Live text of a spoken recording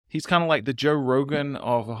He's kind of like the Joe Rogan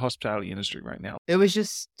of the hospitality industry right now. It was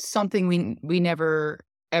just something we never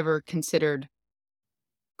ever considered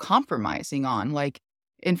compromising on. Like,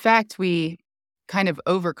 in fact, we kind of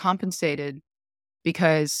overcompensated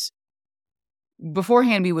because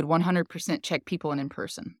beforehand we would 100% check people in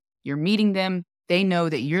person. You're meeting them. They know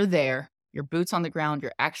that you're there. Your boots on the ground.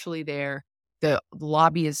 You're actually there. The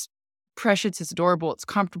lobby is precious. It's adorable. It's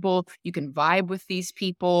comfortable. You can vibe with these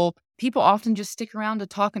people. People often just stick around to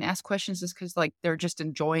talk and ask questions just because like they're just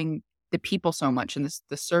enjoying the people so much and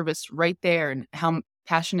the service right there and how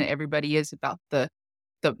passionate everybody is about the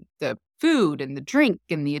food and the drink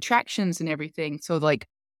and the attractions and everything. So like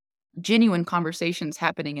genuine conversations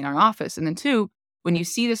happening in our office. And then two, when you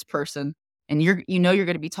see this person and you're going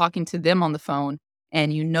to be talking to them on the phone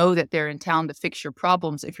and you know that they're in town to fix your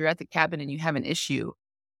problems. If you're at the cabin and you have an issue,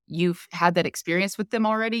 you've had that experience with them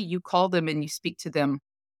already. You call them and you speak to them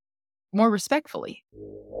more respectfully.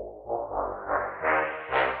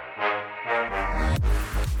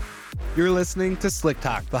 You're listening to Slick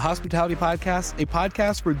Talk, the hospitality podcast, a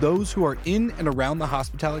podcast for those who are in and around the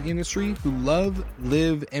hospitality industry who love,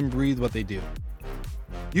 live, and breathe what they do.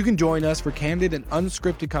 You can join us for candid and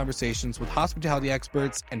unscripted conversations with hospitality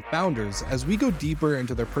experts and founders as we go deeper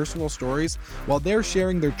into their personal stories while they're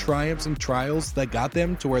sharing their triumphs and trials that got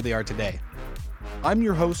them to where they are today. I'm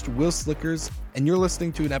your host, Will Slickers, and you're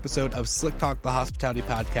listening to an episode of Slick Talk, the hospitality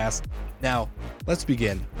podcast. Now, let's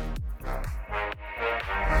begin.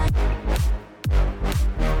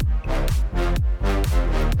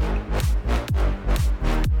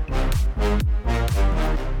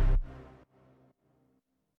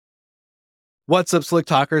 What's up, Slick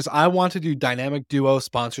Talkers? I want to do dynamic duo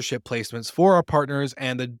sponsorship placements for our partners,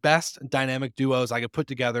 and the best dynamic duos I could put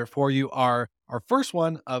together for you are our first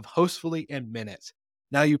one of Hostfully and Minute.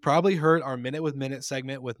 Now, you probably heard our Minute with Minute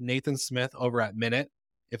segment with Nathan Smith over at Minute.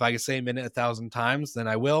 If I could say Minute 1,000 times, then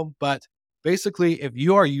I will. But basically, if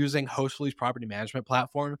you are using Hostfully's property management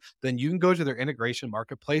platform, then you can go to their integration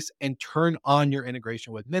marketplace and turn on your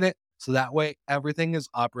integration with Minute. So that way, everything is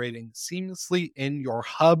operating seamlessly in your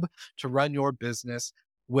hub to run your business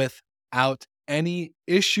without any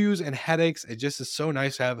issues and headaches. It just is so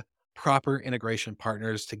nice to have proper integration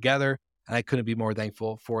partners together. And I couldn't be more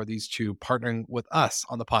thankful for these two partnering with us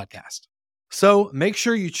on the podcast. So make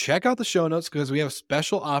sure you check out the show notes because we have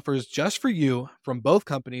special offers just for you from both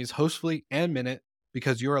companies, Hostfully and Minute,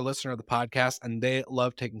 because you're a listener of the podcast and they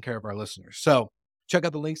love taking care of our listeners. So check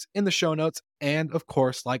out the links in the show notes. And of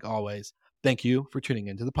course, like always, thank you for tuning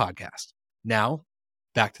into the podcast. Now,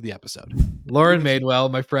 back to the episode. Lauren Madewell,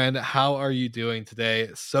 my friend, how are you doing today?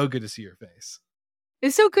 So good to see your face.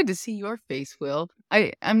 It's so good to see your face, Will.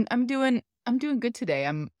 I'm doing good today.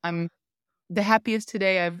 I'm the happiest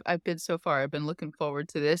today I've been so far. I've been looking forward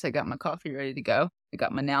to this. I got my coffee ready to go. I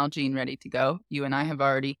got my Nalgene ready to go. You and I have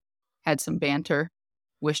already had some banter.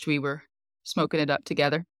 Wished we were smoking it up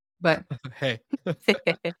together. But hey,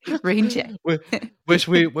 rain check. wish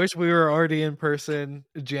we were already in person,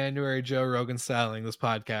 January Joe Rogan styling this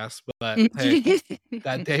podcast. But hey,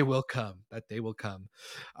 that day will come. That day will come.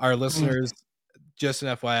 Our listeners, just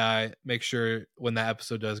an FYI, make sure when that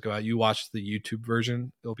episode does go out, you watch the YouTube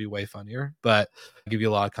version. It'll be way funnier, but I'll give you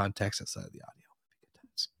a lot of context outside of the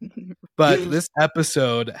audio. But this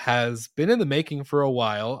episode has been in the making for a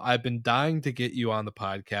while. I've been dying to get you on the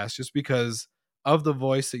podcast just because of the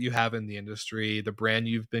voice that you have in the industry, the brand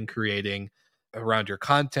you've been creating around your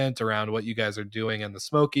content, around what you guys are doing in the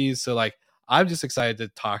Smokies. So like, I'm just excited to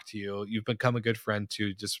talk to you. You've become a good friend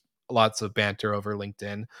too, just lots of banter over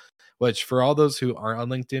LinkedIn, which for all those who aren't on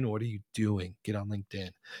LinkedIn, what are you doing? Get on LinkedIn.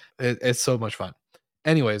 It's so much fun.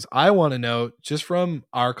 Anyways, I want to know just from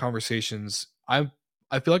our conversations, I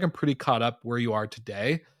feel like I'm pretty caught up where you are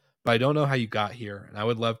today, but I don't know how you got here. And I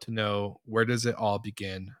would love to know, where does it all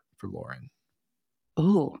begin for Lauren?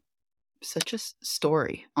 Oh, such a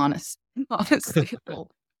story, honestly,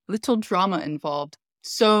 little drama involved.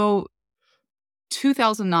 So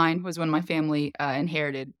 2009 was when my family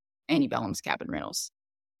inherited Antebellum's Cabin Rentals.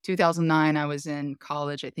 2009, I was in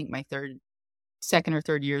college, I think my second or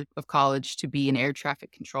third year of college to be an air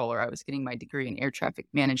traffic controller. I was getting my degree in air traffic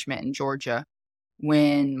management in Georgia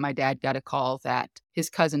when my dad got a call that his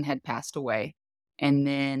cousin had passed away. And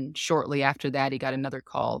then shortly after that, he got another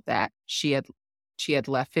call that she had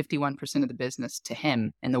left 51% of the business to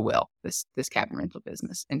him in the will, this cabin rental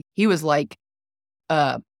business. And he was like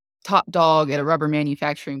a top dog at a rubber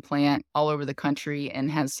manufacturing plant all over the country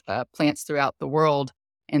and has plants throughout the world.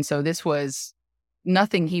 And so this was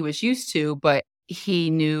nothing he was used to, but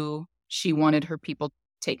he knew she wanted her people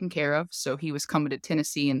taken care of. So he was coming to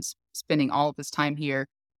Tennessee and spending all of his time here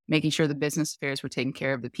making sure the business affairs were taken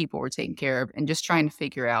care of, the people were taken care of, and just trying to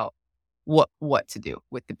figure out what to do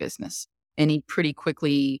with the business. And he pretty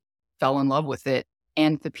quickly fell in love with it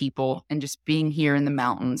and the people and just being here in the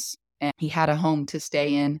mountains. And he had a home to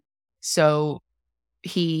stay in. So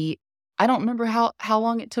I don't remember how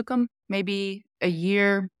long it took him, maybe a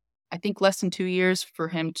year, I think less than 2 years for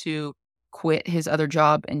him to quit his other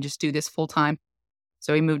job and just do this full time.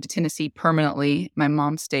 So he moved to Tennessee permanently. My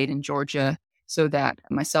mom stayed in Georgia so that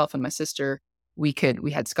myself and my sister, we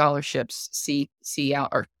had scholarships, see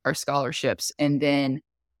out our scholarships. And then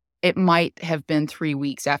it might have been 3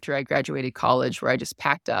 weeks after I graduated college where I just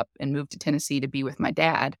packed up and moved to Tennessee to be with my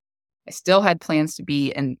dad. I still had plans to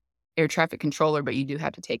be an air traffic controller, but you do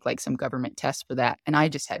have to take like some government tests for that. And I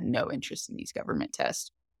just had no interest in these government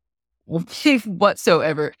tests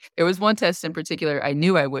whatsoever. There was one test in particular I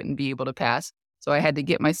knew I wouldn't be able to pass. So I had to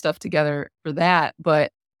get my stuff together for that.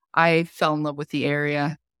 But I fell in love with the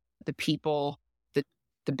area, the people,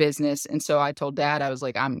 the business. And so I told Dad, I was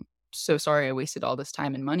like, I'm so sorry I wasted all this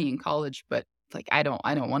time and money in college, but like I don't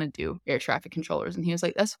want to do air traffic controllers. And he was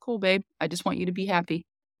like, that's cool, babe. I just want you to be happy.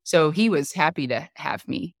 So he was happy to have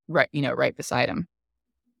me right beside him.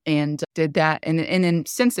 And did that. And then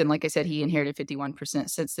since then, like I said, he inherited 51%.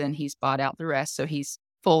 Since then, he's bought out the rest. So he's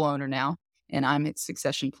full owner now. And I'm its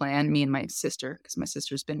succession plan, me and my sister, because my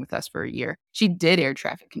sister's been with us for a year. She did air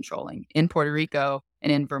traffic controlling in Puerto Rico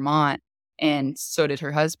and in Vermont. And so did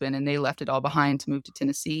her husband. And they left it all behind to move to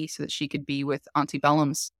Tennessee so that she could be with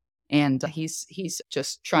Antebellums. And he's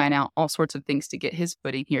just trying out all sorts of things to get his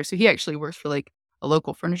footing here. So he actually works for like a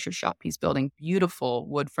local furniture shop. He's building beautiful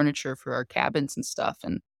wood furniture for our cabins and stuff.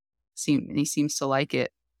 And he seems to like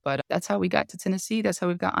it. But that's how we got to Tennessee. That's how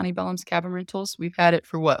we've got Antebellum's Cabin Rentals. We've had it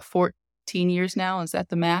for 14 years now? Is that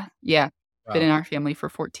the math? Yeah. Wow. Been in our family for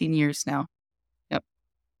 14 years now. Yep.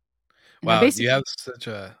 And wow. You have such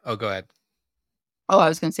a... Oh, go ahead. Oh, I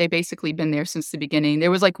was going to say basically been there since the beginning.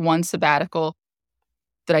 There was like one sabbatical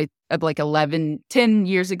that like 10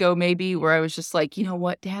 years ago maybe, where I was just like, you know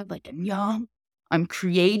what, Dad, like I'm young, I'm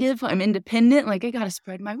creative, I'm independent. Like I got to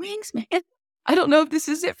spread my wings, man. I don't know if this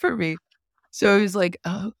is it for me. So he was like,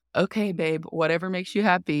 oh, okay, babe, whatever makes you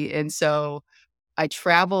happy. And so I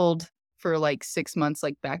traveled for like 6 months,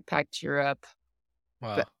 like backpacked Europe.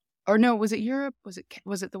 Wow. Or no, was it Europe?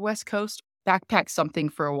 Was it the West Coast? Backpacked something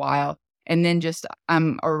for a while. And then just,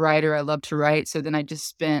 I'm a writer. I love to write. So then I just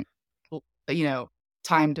spent,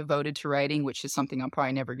 time devoted to writing, which is something I'll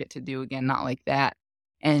probably never get to do again. Not like that.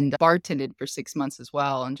 And bartended for 6 months as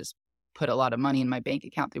well. And just put a lot of money in my bank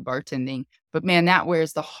account through bartending. But man, that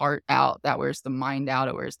wears the heart out. That wears the mind out.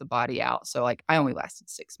 It wears the body out. So like I only lasted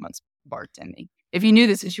 6 months bartending. If you knew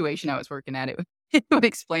the situation I was working at, it would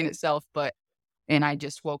explain itself. And I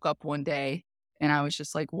just woke up one day and I was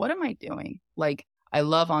just like, what am I doing? Like, I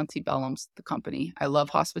love Antebellums, the company. I love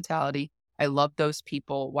hospitality. I love those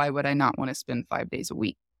people. Why would I not want to spend 5 days a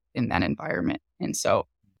week in that environment? And so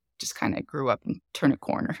just kind of grew up and turned a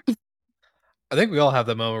corner. I think we all have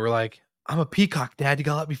that moment where we're like, I'm a peacock, Dad. You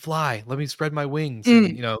gotta let me fly. Let me spread my wings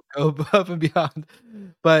and, go above and beyond.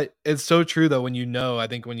 But it's so true, though, I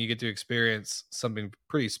think when you get to experience something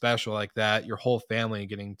pretty special like that, your whole family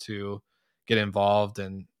getting to get involved,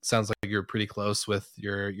 and sounds like you're pretty close with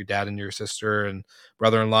your dad and your sister and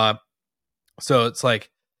brother-in-law. So it's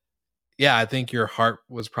like, yeah, I think your heart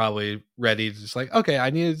was probably ready to just like, okay,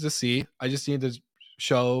 I just need to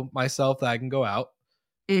show myself that I can go out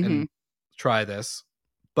and try this,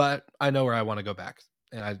 but I know where I want to go back,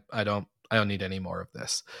 and I don't need any more of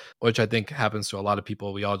this, which I think happens to a lot of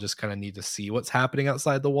people. We all just kind of need to see what's happening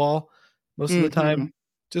outside the wall most of the time.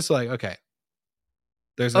 Just like, okay,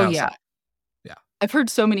 there's an outside. Yeah. I've heard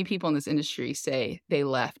so many people in this industry say they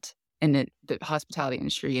left and the hospitality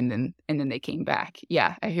industry and then they came back.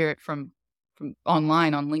 Yeah. I hear it from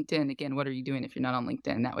online on LinkedIn. Again, what are you doing if you're not on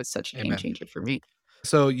LinkedIn? That was such a game changer for me.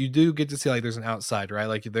 So you do get to see like there's an outside, right?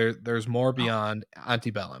 Like there's more beyond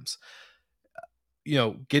Antebellums.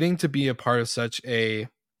 Getting to be a part of such a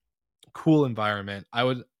cool environment, I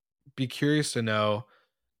would be curious to know,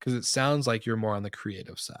 because it sounds like you're more on the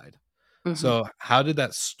creative side. So how did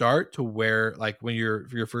that start to where, like when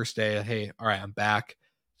your first day, hey, all right, I'm back.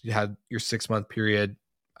 You had your 6 month period,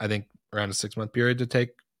 I think around a 6 month period to take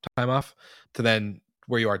time off, to then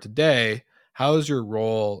where you are today. How has your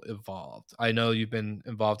role evolved? I know you've been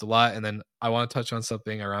involved a lot, and then I want to touch on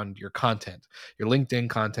something around your content, your LinkedIn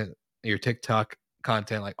content, your TikTok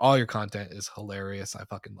content. Like all your content is hilarious. I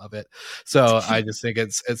fucking love it. So I just think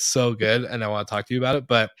it's so good, and I want to talk to you about it.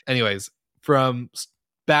 But anyways,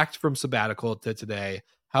 back from sabbatical to today,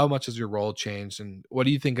 how much has your role changed, and what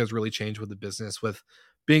do you think has really changed with the business, with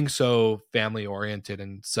being so family oriented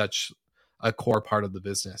and such a core part of the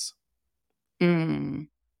business? Mm.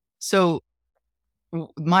 So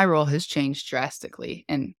my role has changed drastically,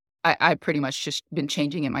 and I pretty much just been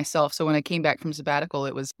changing it myself. So when I came back from sabbatical,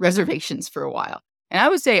 it was reservations for a while. And I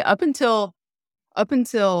would say up until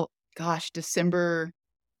gosh, December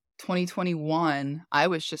 2021, I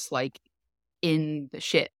was just like in the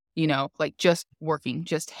shit, like just working,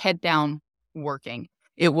 just head down working.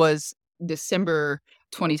 It was December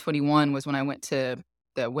 2021 was when I went to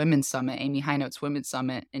the Women's Summit, Amy Hinote's Women's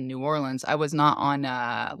Summit in New Orleans. I was not on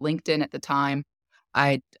LinkedIn at the time.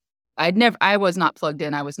 I'd I was not plugged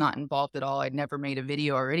in. I was not involved at all. I'd never made a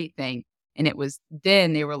video or anything. And it was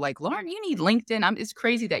then they were like, Lauren, you need LinkedIn. It's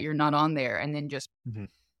crazy that you're not on there. And then just Mhm.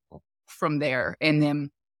 from there, and then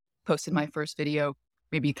posted my first video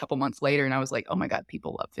maybe a couple months later. And I was like, oh my God,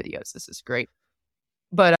 people love videos. This is great.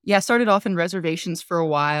 But yeah, started off in reservations for a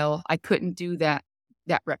while. I couldn't do that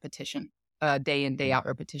repetition, day in, day out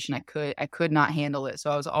repetition. I could not handle it.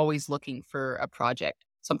 So I was always looking for a project,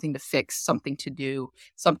 something to fix, something to do,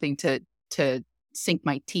 something to sink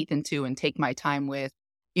my teeth into and take my time with.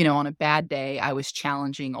 On a bad day, I was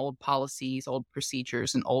challenging old policies, old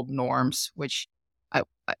procedures, and old norms, which I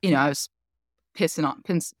was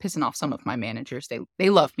pissing off some of my managers. They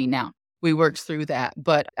love me now. We worked through that,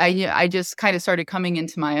 but I just kind of started coming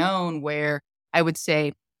into my own where I would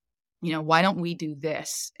say, why don't we do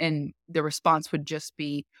this? And the response would just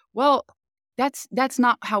be, well, that's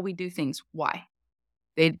not how we do things. Why?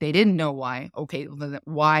 They didn't know why. Okay, well, then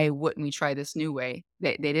why wouldn't we try this new way?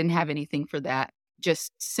 They didn't have anything for that.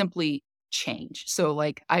 Just simply change. So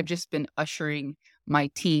like I've just been ushering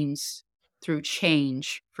my teams through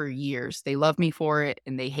change for years. They love me for it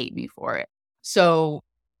and they hate me for it. So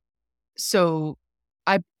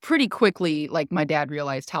I pretty quickly, like my dad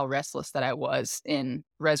realized how restless that I was in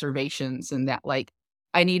reservations and that like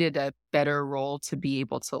I needed a better role to be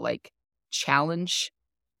able to like challenge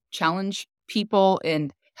people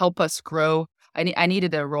and help us grow. I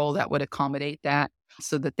needed a role that would accommodate that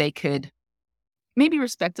so that they could maybe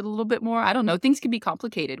respect it a little bit more. I don't know. Things can be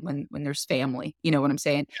complicated when there's family. You know what I'm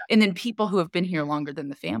saying? And then people who have been here longer than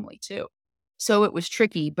the family too. So it was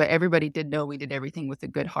tricky, but everybody did know we did everything with a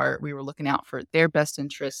good heart. We were looking out for their best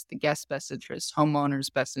interests, the guest's best interests,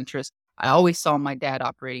 homeowners' best interests. I always saw my dad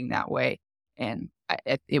operating that way. And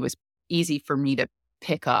it was easy for me to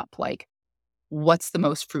pick up like, what's the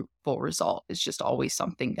most fruitful result is just always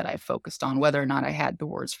something that I focused on, whether or not I had the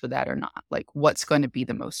words for that or not. Like, what's going to be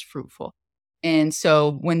the most fruitful? And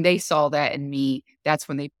so when they saw that in me, that's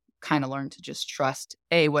when they kind of learned to just trust,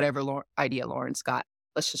 whatever idea Lauren's got,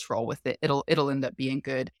 let's just roll with it. It'll end up being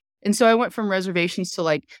good. And so I went from reservations to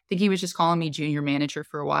like, I think he was just calling me junior manager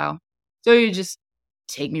for a while. So he would just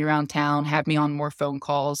take me around town, have me on more phone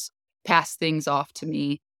calls, pass things off to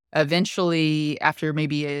me. Eventually, after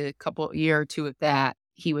maybe a year or two of that,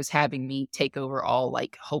 he was having me take over all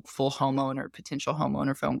like hopeful potential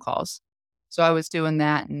homeowner phone calls. So I was doing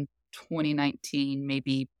that in 2019,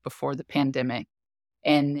 maybe before the pandemic.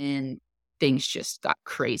 And then things just got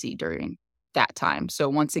crazy during that time. So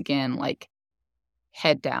once again, like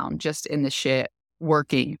head down, just in the shit,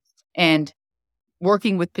 working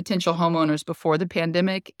with potential homeowners before the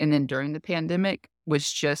pandemic. And then during the pandemic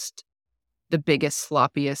was just the biggest,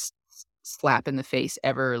 sloppiest slap in the face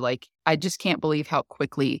ever. Like, I just can't believe how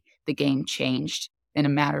quickly the game changed in a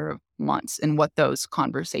matter of months and what those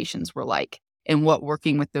conversations were like and what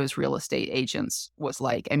working with those real estate agents was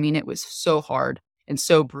like. I mean, it was so hard and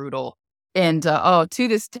so brutal. And to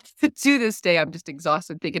this day, I'm just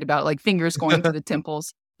exhausted thinking about it, like fingers going to the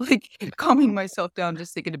temples, like calming myself down,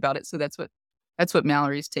 just thinking about it. So that's what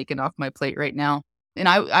Mallory's taken off my plate right now. And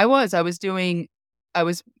I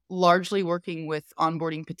was largely working with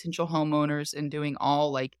onboarding potential homeowners and doing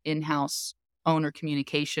all like in-house owner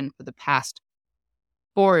communication for the past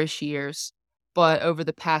 4-ish years. But over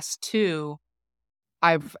the past 2,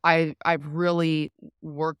 I've really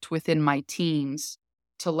worked within my teams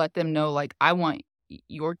to let them know, like, I want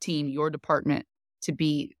your team, your department to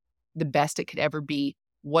be the best it could ever be.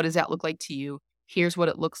 What does that look like to you? Here's what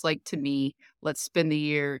it looks like to me. Let's spend the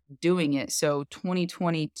year doing it. So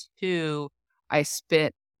 2022, I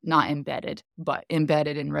spent not embedded, but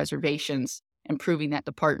embedded in reservations, improving that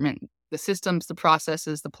department, the systems, the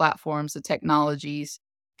processes, the platforms, the technologies,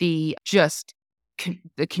 the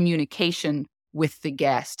communication with the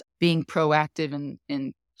guest, being proactive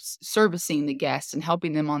and servicing the guests and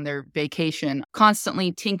helping them on their vacation,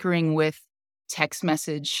 constantly tinkering with text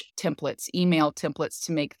message templates, email templates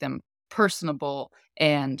to make them personable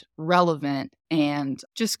and relevant, and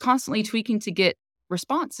just constantly tweaking to get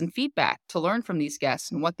response and feedback to learn from these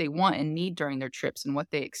guests and what they want and need during their trips and what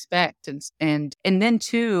they expect. And then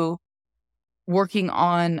too, working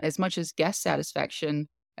on as much as guest satisfaction,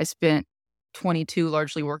 I spent 22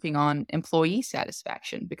 largely working on employee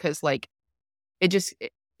satisfaction because like it just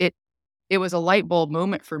it was a light bulb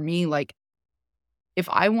moment for me. Like, if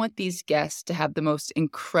I want these guests to have the most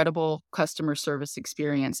incredible customer service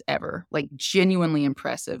experience ever, like genuinely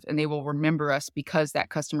impressive, and they will remember us because that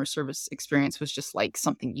customer service experience was just like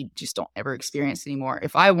something you just don't ever experience anymore.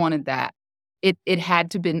 If I wanted that, it had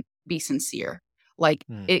to be sincere. Like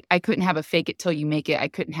I couldn't have a fake it till you make it. I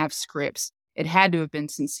couldn't have scripts. It had to have been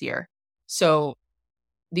sincere. So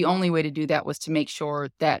the only way to do that was to make sure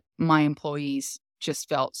that my employees just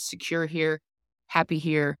felt secure here, happy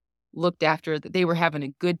here, looked after, that they were having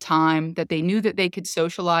a good time, that they knew that they could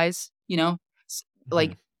socialize,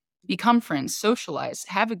 like become friends, socialize,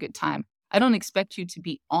 have a good time. I don't expect you to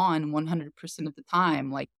be on 100% of the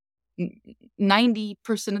time, like 90%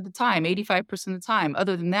 of the time, 85% of the time.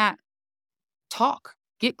 Other than that, talk,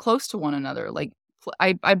 get close to one another. Like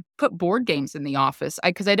I put board games in the office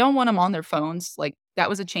because I don't want them on their phones. Like that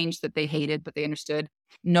was a change that they hated, but they understood.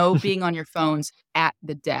 No being on your phones at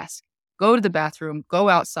the desk. Go to the bathroom, go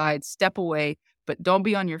outside, step away, but don't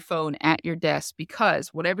be on your phone at your desk because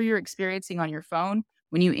whatever you're experiencing on your phone,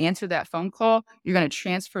 when you answer that phone call, you're going to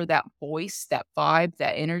transfer that voice, that vibe,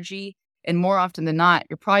 that energy. And more often than not,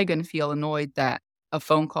 you're probably going to feel annoyed that a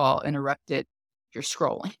phone call interrupted your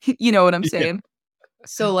scrolling. You know what I'm saying?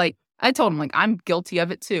 So like I told them like I'm guilty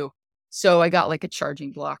of it too. So I got like a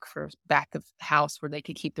charging block for back of the house where they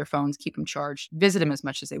could keep their phones, keep them charged, visit them as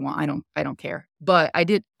much as they want. I don't care. But I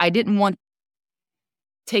didn't want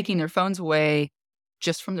taking their phones away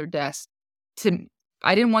just from their desk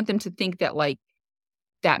I didn't want them to think that like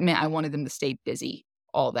that meant I wanted them to stay busy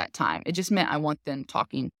all that time. It just meant I want them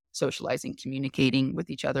talking, socializing, communicating with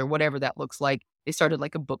each other, whatever that looks like. They started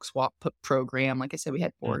like a book swap program. Like I said, we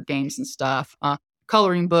had board games and stuff,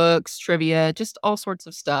 coloring books, trivia, just all sorts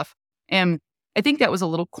of stuff. And I think that was a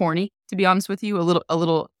little corny, to be honest with you, a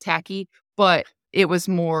little tacky, but it was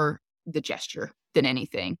more the gesture than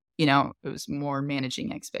anything. It was more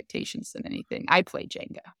managing expectations than anything. I played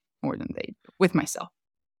Jenga more than they do with myself.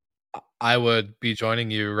 I would be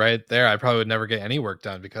joining you right there. I probably would never get any work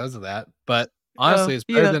done because of that. But honestly, it's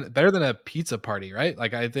better than a pizza party, right?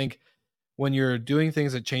 Like I think when you're doing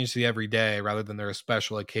things that change the everyday rather than they're a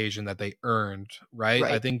special occasion that they earned, right?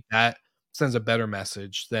 I think that sends a better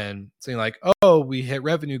message than saying like, oh, we hit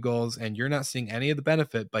revenue goals and you're not seeing any of the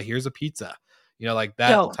benefit, but here's a pizza. Like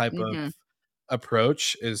that type of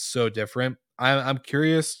approach is so different. I'm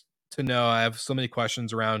curious to know. I have so many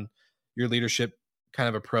questions around your leadership kind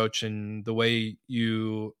of approach and the way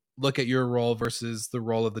you look at your role versus the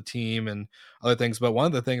role of the team and other things. But one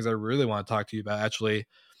of the things I really want to talk to you about actually,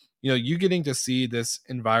 you getting to see this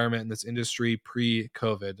environment in this industry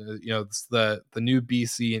pre-COVID, it's the new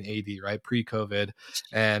BC and AD, right? Pre-COVID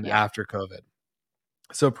and after COVID.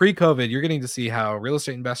 So pre-COVID, you're getting to see how real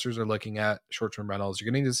estate investors are looking at short-term rentals.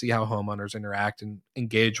 You're getting to see how homeowners interact and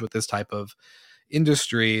engage with this type of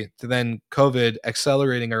industry, to then COVID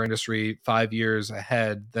accelerating our industry 5 years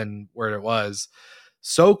ahead than where it was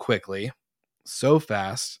so quickly, so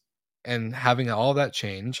fast, and having all that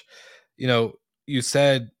change. You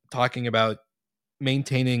said talking about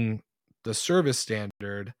maintaining the service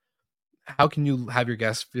standard. How can you have your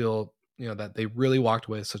guests feel that they really walked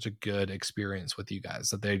away with such a good experience with you guys,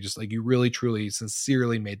 that they just like you really truly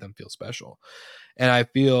sincerely made them feel special? And I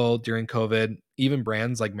feel during COVID, even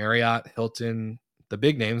brands like Marriott, Hilton, the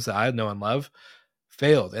big names that I know and love,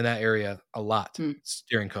 failed in that area a lot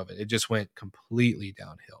during COVID. It just went completely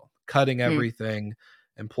downhill, cutting everything.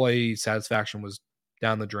 Employee satisfaction was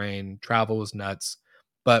down the drain. Travel was nuts,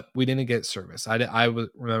 but we didn't get service. I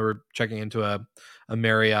remember checking into a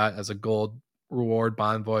Marriott as a gold reward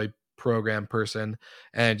Bonvoy program person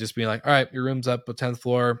and just being like, all right, your room's up the 10th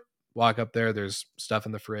floor. Walk up there, there's stuff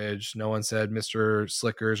in the fridge. No one said Mr.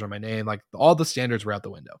 Slickers or my name. Like all the standards were out the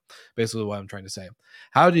window, basically what I'm trying to say.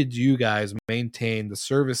 How did you guys maintain the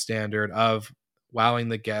service standard of wowing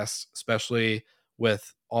the guests, especially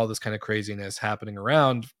with all this kind of craziness happening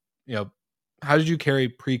around? How did you carry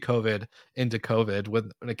pre-COVID into COVID when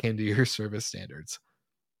it came to your service standards?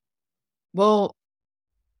 Well,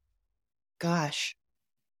 gosh,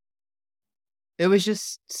 it was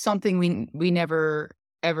just something we never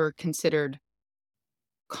ever considered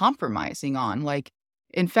compromising on. Like,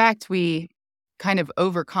 in fact, we kind of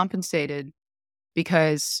overcompensated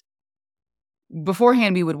because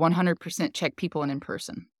beforehand we would 100% check people in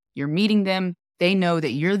person. You're meeting them. They know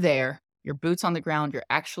that you're there. Your boots on the ground. You're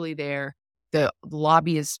actually there. The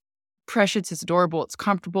lobby is precious, it's adorable, it's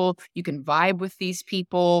comfortable. You can vibe with these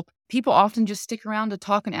people. People often just stick around to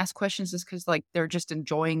talk and ask questions just because like they're just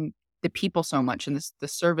enjoying the people so much and the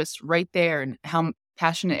service right there and how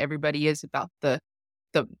passionate everybody is about the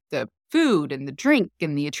food and the drink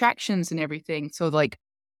and the attractions and everything. So like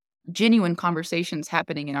genuine conversations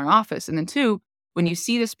happening in our office. And then two, when you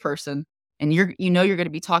see this person and you're going to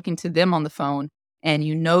be talking to them on the phone and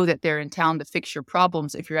you know that they're in town to fix your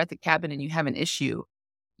problems. If you're at the cabin and you have an issue,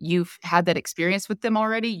 you've had that experience with them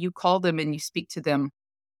already. You call them and you speak to them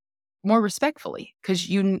more respectfully because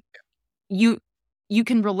you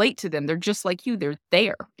can relate to them. They're just like you. They're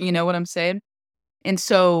there. You know what I'm saying? And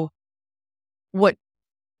so what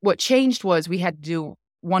changed was we had to do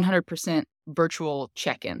 100% virtual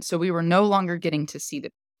check-in. So we were no longer getting to see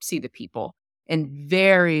the people. And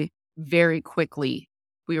very, very quickly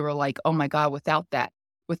we were like, oh my God, without that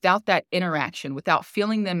interaction, without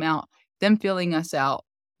feeling them out, them feeling us out,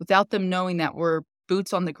 without them knowing that we're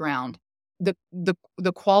boots on the ground, the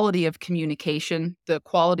quality of communication, the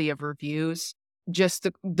quality of reviews, just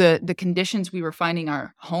the conditions we were finding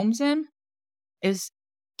our homes in is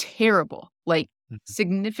terrible. Like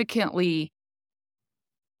significantly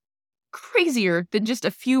crazier than just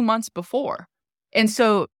a few months before. And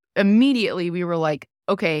so immediately we were like,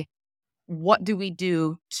 okay, what do we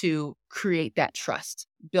do to create that trust,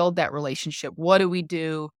 build that relationship? What do we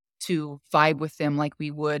do to vibe with them like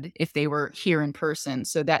we would if they were here in person?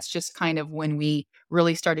 So that's just kind of when we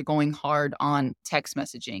really started going hard on text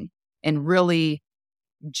messaging and really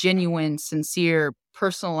genuine, sincere,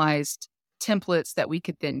 personalized templates that we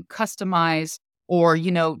could then customize or,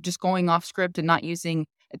 just going off script and not using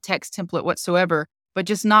a text template whatsoever, but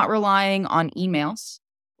just not relying on emails,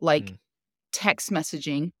 like text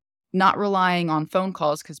messaging, not relying on phone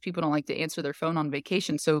calls because people don't like to answer their phone on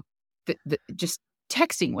vacation. So just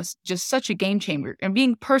texting was just such a game changer and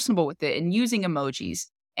being personable with it and using emojis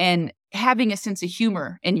and having a sense of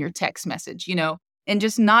humor in your text message, and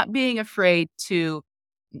just not being afraid to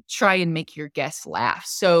try and make your guests laugh.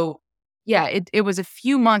 So yeah, it was a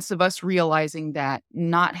few months of us realizing that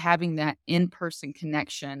not having that in-person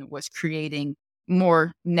connection was creating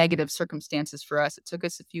more negative circumstances for us. It took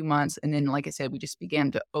us a few months. And then, like I said, we just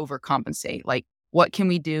began to overcompensate. Like, what can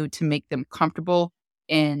we do to make them comfortable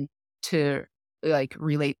and to like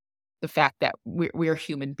relate the fact that we're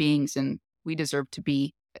human beings and we deserve to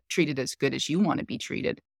be treated as good as you want to be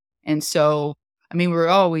treated. And so, I mean,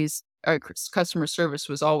 our customer service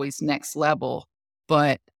was always next level,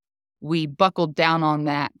 but we buckled down on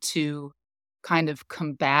that to kind of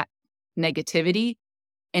combat negativity.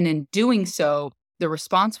 And in doing so, the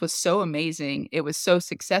response was so amazing. It was so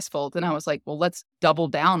successful. Then I was like, well, let's double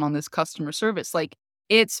down on this customer service. Like,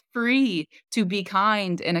 it's free to be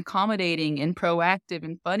kind and accommodating and proactive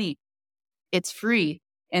and funny. It's free.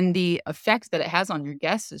 And the effect that it has on your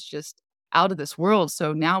guests is just out of this world.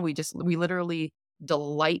 So now we literally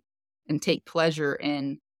delight and take pleasure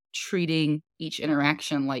in treating each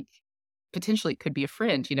interaction like potentially could be a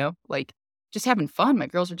friend, like just having fun. My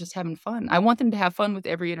girls are just having fun. I want them to have fun with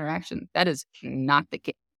every interaction. That is not the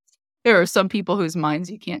case. There are some people whose minds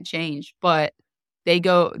you can't change, but they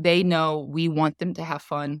know we want them to have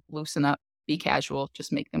fun, loosen up, be casual,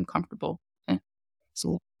 just make them comfortable. It's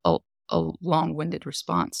a long-winded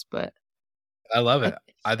response, but I love it.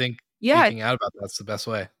 I think speaking out about that's the best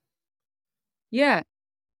way. Yeah.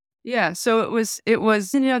 Yeah. So it was,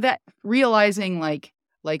 that realizing like,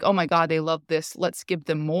 oh my God, they love this. Let's give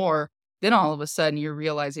them more. Then all of a sudden you're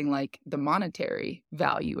realizing like the monetary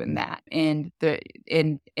value in that. And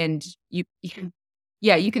you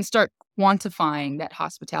can start quantifying that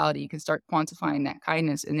hospitality. You can start quantifying that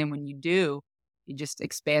kindness. And then when you do, you just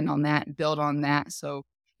expand on that and build on that. So,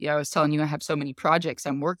 I was telling you, I have so many projects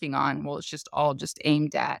I'm working on. Well, it's just all just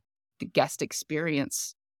aimed at the guest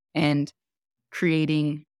experience and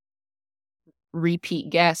creating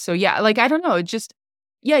repeat guests. So yeah, like, I don't know. It just,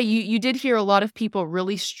 you did hear a lot of people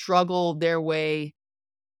really struggle their way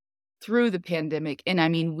through the pandemic. And I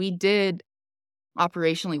mean, we did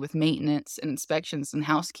operationally with maintenance and inspections and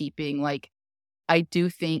housekeeping. Like, I do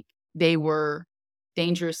think they were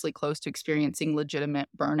dangerously close to experiencing legitimate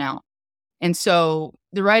burnout. And so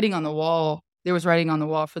there was writing on the wall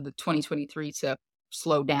for the 2023 to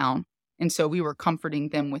slow down. And so we were comforting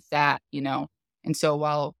them with that, And so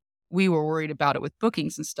while we were worried about it with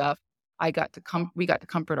bookings and stuff, we got to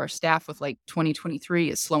comfort our staff with like 2023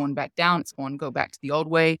 is slowing back down. It's going to go back to the old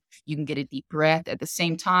way. You can get a deep breath. At the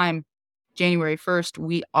same time, January 1st,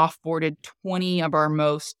 we offboarded 20 of our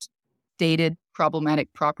most dated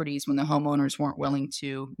problematic properties when the homeowners weren't willing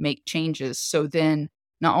to make changes. So then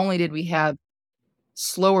not only did we have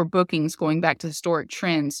slower bookings going back to historic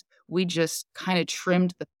trends, we just kind of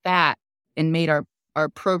trimmed the fat and made our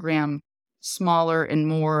program smaller and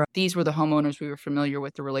more. These were the homeowners we were familiar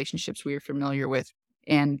with, the relationships we were familiar with.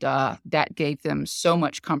 And that gave them so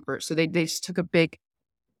much comfort. So they just took a big,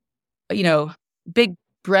 big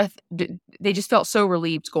breath. They just felt so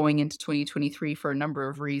relieved going into 2023 for a number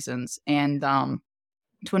of reasons. And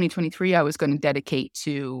 2023, I was going to dedicate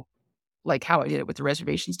to like how I did it with the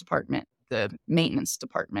reservations department, the maintenance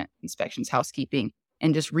department, inspections, housekeeping,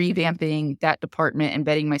 and just revamping that department,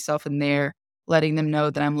 embedding myself in there, letting them know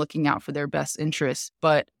that I'm looking out for their best interests.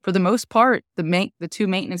 But for the most part, the two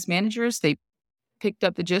maintenance managers, they picked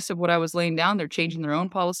up the gist of what I was laying down. They're changing their own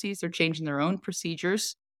policies. They're changing their own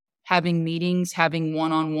procedures, having meetings, having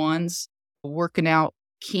one-on-ones, working out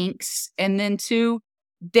kinks. And then two,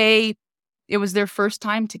 it was their first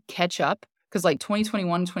time to catch up because like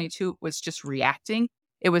 2021 and 22 was just reacting.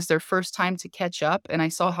 It was their first time to catch up. And I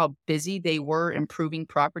saw how busy they were improving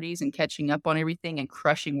properties and catching up on everything and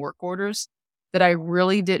crushing work orders that I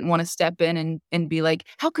really didn't want to step in and be like,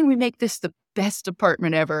 how can we make this the best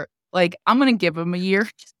department ever? Like, I'm going to give them a year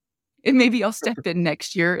and maybe I'll step in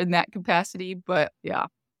next year in that capacity. But yeah,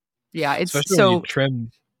 it's Especially so. when you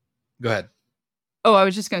trim. Go ahead. Oh, I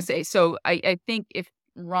was just going to say, so I think if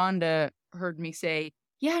Rhonda heard me say,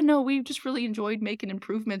 yeah, no, we just really enjoyed making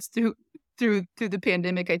improvements through the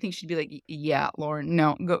pandemic, I think she'd be like, yeah, Lauren,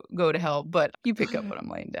 no, go to hell. But you pick up what I'm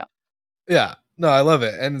laying down. Yeah, no, I love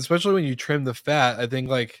it. And especially when you trim the fat, I think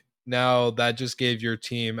like now that just gave your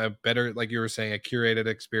team a better, like you were saying, a curated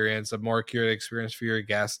experience, a more curated experience for your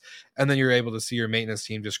guests. And then you're able to see your maintenance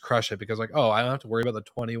team just crush it because like, oh, I don't have to worry about the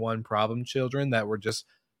 21 problem children that were just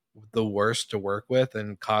the worst to work with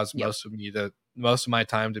and caused Yep. most of my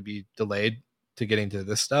time to be delayed to getting to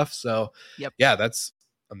this stuff. So Yep. yeah, that's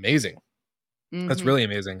amazing. That's Mm-hmm. really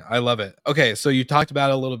amazing. I love it. Okay, so you talked about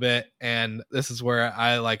it a little bit, and this is where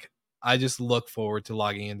I just look forward to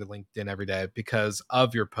logging into LinkedIn every day because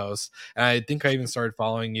of your posts. And I think I even started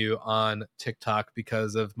following you on TikTok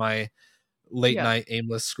because of my late Yeah. night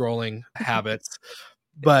aimless scrolling habits.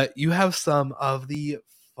 But you have some of the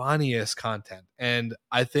funniest content. And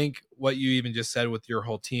I think what you even just said with your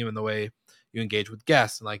whole team and the way you engage with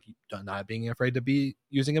guests and like not being afraid to be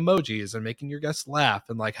using emojis and making your guests laugh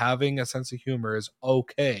and like having a sense of humor is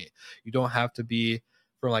okay. You don't have to be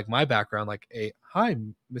from like my background, like a hi,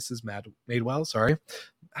 Mrs. Madewell. Sorry.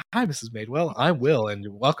 Hi, Mrs. Madewell. I'm Will, and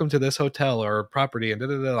welcome to this hotel or property and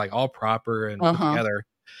like all proper and put Uh-huh. together.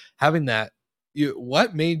 Having that,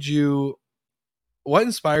 what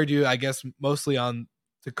inspired you, I guess, mostly on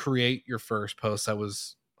to create your first post that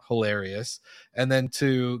was hilarious, and then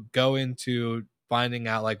to go into finding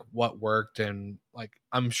out like what worked, and like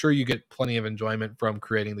I'm sure you get plenty of enjoyment from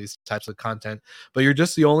creating these types of content, but you're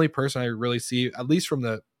just the only person I really see, at least from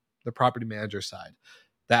the property manager side,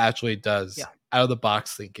 that actually does Yeah. out of the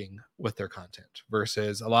box thinking with their content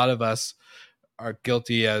versus a lot of us are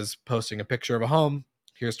guilty as posting a picture of a home,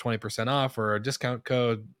 here's 20% off or a discount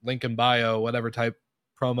code, link in bio, whatever type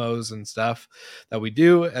promos and stuff that we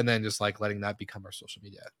do, and then just like letting that become our social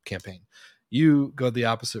media campaign. You go the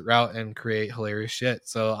opposite route and create hilarious shit.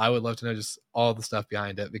 So I would love to know just all the stuff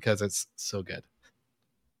behind it because it's so good.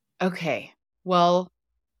 Okay. Well,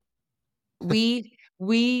 we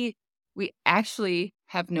we actually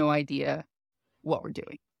have no idea what we're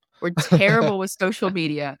doing. We're terrible with social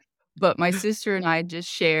media, but my sister and I just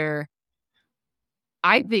share,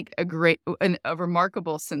 I think, a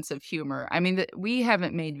remarkable sense of humor. I mean, we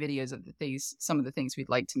haven't made videos of some of the things we'd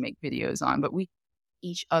like to make videos on, but we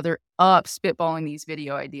each other up spitballing these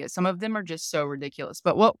video ideas. Some of them are just so ridiculous.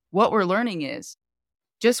 But what we're learning is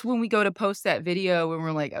just when we go to post that video and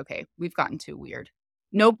we're like, okay, we've gotten too weird.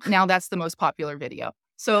 Nope, now that's the most popular video.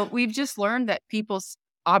 So we've just learned that people's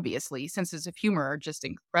obviously senses of humor are just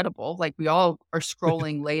incredible. Like we all are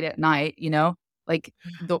scrolling late at night, like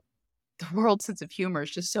the world's sense of humor is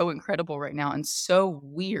just so incredible right now and so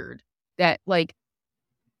weird that like,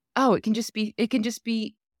 oh, it can just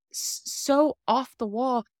be so off the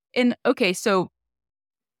wall. And okay, so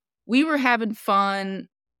we were having fun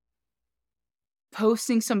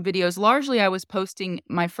posting some videos. Largely, I was posting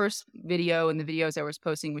my first video, and the videos I was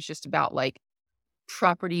posting was just about like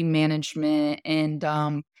property management and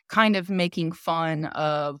kind of making fun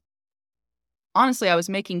of. Honestly, I was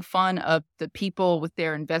making fun of the people with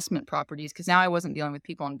their investment properties because now I wasn't dealing with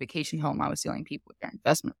people on vacation home. I was dealing with people with their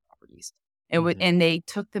investment properties, and they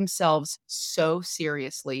took themselves so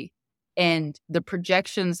seriously. And the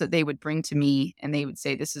projections that they would bring to me, and they would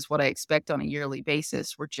say, "This is what I expect on a yearly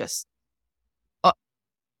basis," were just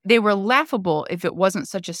they were laughable if it wasn't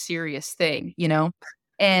such a serious thing.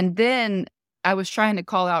 And then I was trying to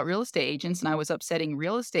call out real estate agents and I was upsetting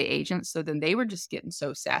real estate agents. So then they were just getting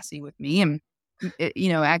so sassy with me and,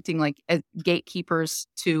 acting like gatekeepers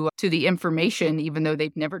to the information, even though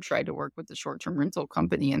they've never tried to work with the short-term rental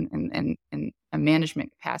company in a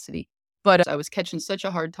management capacity. But I was catching such a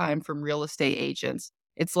hard time from real estate agents.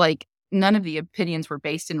 It's like none of the opinions were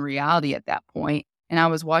based in reality at that point. And I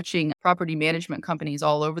was watching property management companies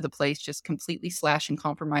all over the place just completely slash and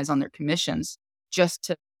compromise on their commissions just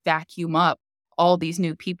to vacuum up all these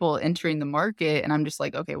new people entering the market. And I'm just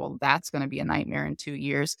like, okay, well, that's going to be a nightmare in 2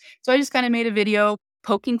 years. So I just kind of made a video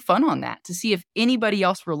poking fun on that to see if anybody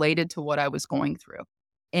else related to what I was going through.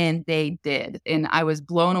 And they did. And I was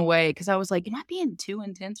blown away because I was like, am I being too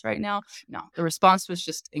intense right now? No, the response was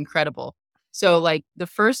just incredible. So like the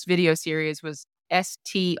first video series was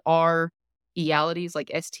STR realities, like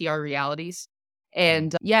STR realities.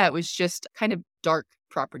 And yeah, it was just kind of dark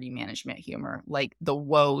property management humor, like the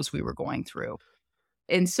woes we were going through.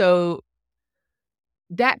 And so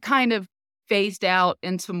that kind of phased out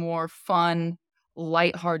into more fun,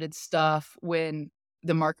 lighthearted stuff when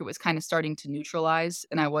the market was kind of starting to neutralize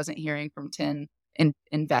and I wasn't hearing from 10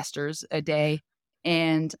 investors a day.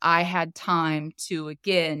 And I had time to,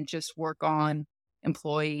 again, just work on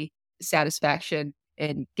employee satisfaction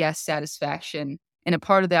and guest satisfaction. And a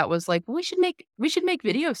part of that was like, well, we should make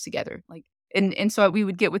videos together. Like, and so we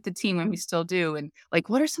would get with the team, and we still do. And like,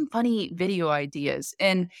 what are some funny video ideas?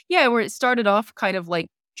 And yeah, where it started off kind of like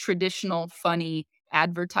traditional, funny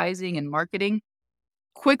advertising and marketing,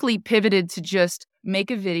 quickly pivoted to just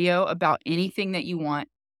make a video about anything that you want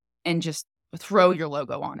and just throw your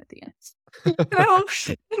logo on at the end.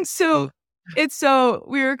 And so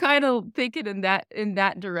we were kind of thinking in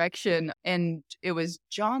that direction. And it was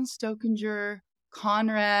John Stokinger,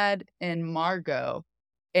 Conrad, and Margot.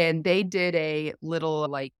 And they did a little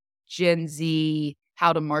like Gen Z,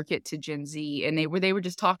 how to market to Gen Z. And they were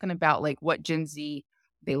just talking about like what Gen Z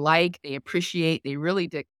they like, they appreciate, they really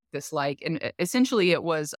dislike. And essentially it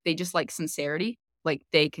was, they just like sincerity. Like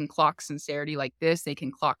they can clock sincerity like this, they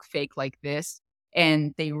can clock fake like this.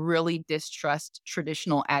 And they really distrust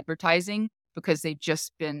traditional advertising because they've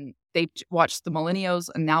watched the millennials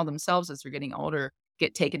and now themselves as they're getting older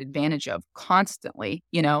get taken advantage of constantly,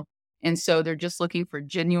 And so they're just looking for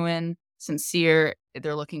genuine, sincere,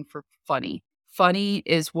 they're looking for funny. Funny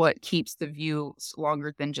is what keeps the view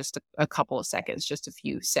longer than just a couple of seconds, just a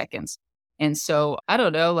few seconds. And so I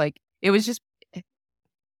don't know, like it was just,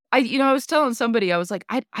 I was telling somebody, I was like,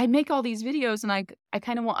 I make all these videos and I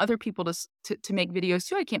kind of want other people to make videos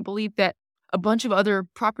too. I can't believe that a bunch of other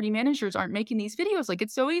property managers aren't making these videos. Like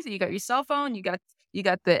it's so easy. You got your cell phone, you got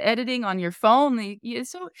the editing on your phone.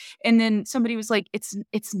 And then somebody was like, it's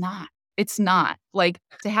not. It's not like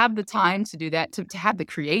to have the time to do that, to have the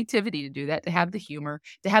creativity to do that, to have the humor,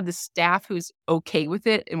 to have the staff who's okay with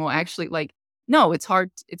it and will actually like, no, it's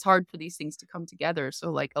hard. It's hard for these things to come together.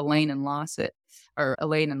 So like Elaine and Lance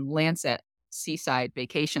at Seaside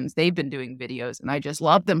Vacations, they've been doing videos and I just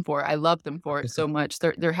love them for it. I love them for it so much.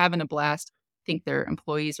 They're having a blast. I think their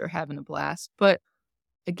employees are having a blast. But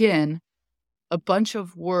again, a bunch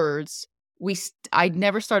of words. I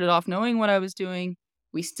never started off knowing what I was doing.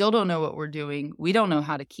 We still don't know what we're doing. We don't know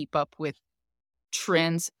how to keep up with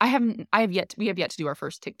trends. We have yet to do our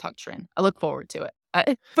first TikTok trend. I look forward to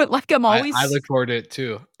it. But like I look forward to it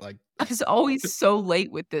too. Like I was always so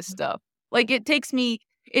late with this stuff. Like it takes me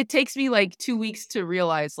like 2 weeks to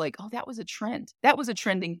realize like, oh, that was a trend. That was a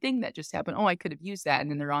trending thing that just happened. Oh, I could have used that.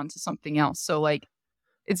 And then they're on to something else. So like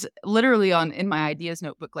it's literally in my ideas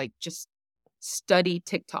notebook, like just study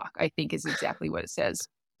TikTok, I think is exactly what it says.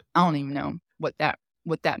 I don't even know what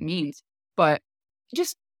that means, but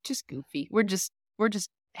just goofy. We're just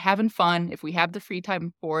having fun. If we have the free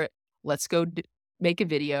time for it, let's go make a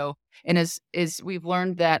video. And as we've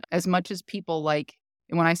learned that as much as people like,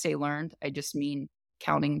 and when I say learned, I just mean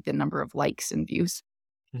counting the number of likes and views.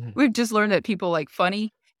 Mm-hmm. We've just learned that people like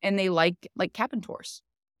funny and they like cabin tours.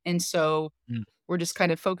 And so we're just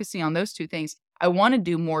kind of focusing on those two things. I want to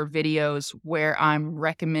do more videos where I'm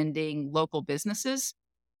recommending local businesses.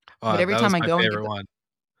 But every time I go,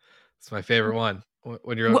 it's my favorite one.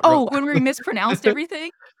 When you're when we mispronounced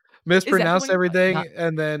everything,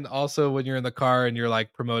 and then also when you're in the car and you're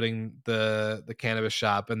like promoting the cannabis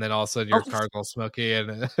shop, and then also your car's all smoky,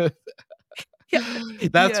 and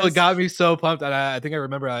that's what got me so pumped. And I think I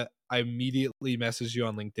remember I immediately messaged you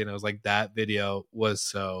on LinkedIn. I was like, that video was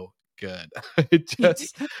so good. It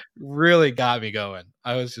just really got me going.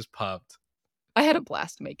 I was just pumped. I had a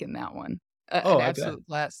blast making that one. An absolute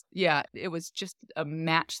blast. Yeah, it was just a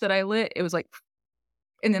match that I lit. It was like,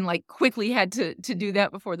 and then like quickly had to do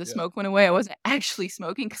that before the smoke went away. I wasn't actually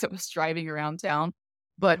smoking because I was driving around town.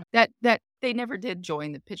 But that they never did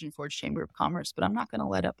join the Pigeon Forge Chamber of Commerce, but I'm not going to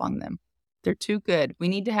let up on them. They're too good. We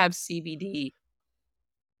need to have CBD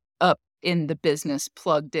up in the business,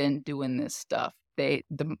 plugged in, doing this stuff.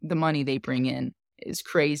 The money they bring in is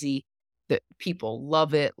crazy. That people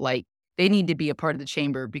love it. Like they need to be a part of the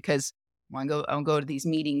chamber because when I'll go to these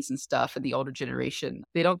meetings and stuff, and the older generation,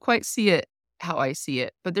 they don't quite see it how I see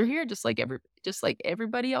it, but they're here just like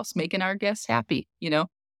everybody else, making our guests happy.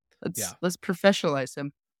 Let's professionalize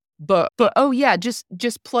them. But oh yeah,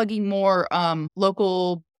 just plugging more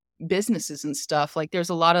local businesses and stuff. Like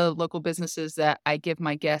there's a lot of local businesses that I give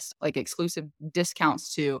my guests like exclusive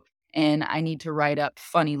discounts to, and I need to write up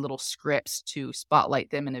funny little scripts to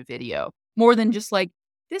spotlight them in a video. More than just like,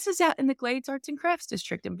 this is out in the Glades Arts and Crafts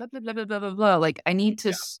District and blah, blah, blah, blah, blah, blah, blah. Like I need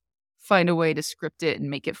to find a way to script it and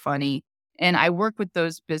make it funny. And I work with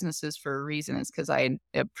those businesses for a reason. It's because I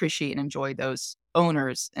appreciate and enjoy those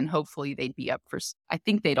owners, and hopefully I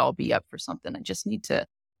think they'd all be up for something. I just need to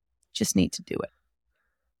do it.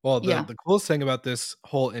 Well, the coolest thing about this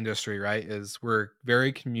whole industry, right, is we're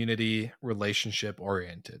very community relationship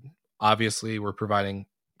oriented. Obviously, we're providing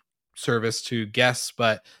service to guests,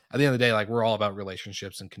 but at the end of the day, like we're all about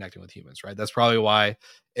relationships and connecting with humans, right? That's probably why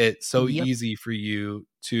it's so easy for you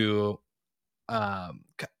to I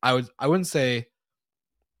wouldn't say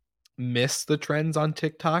miss the trends on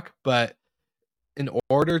TikTok, but in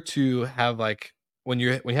order to have like when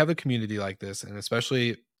you have a community like this, and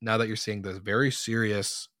especially now that you're seeing the very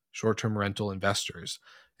serious short-term rental investors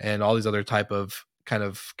and all these other type of kind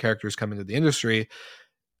of characters come into the industry,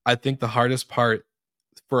 I think the hardest part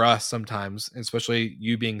for us sometimes, especially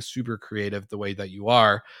you being super creative the way that you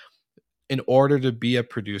are, in order to be a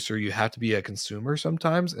producer, you have to be a consumer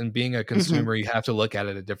sometimes. And being a consumer, you have to look at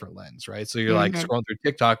it a different lens, right? So you're like scrolling through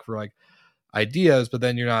TikTok for like ideas, but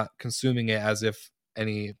then you're not consuming it as if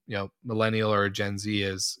any, millennial or Gen Z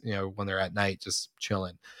is, when they're at night, just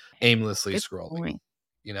chilling, aimlessly scrolling,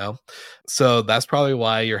 So that's probably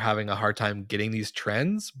why you're having a hard time getting these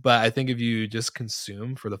trends. But I think if you just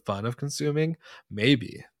consume for the fun of consuming,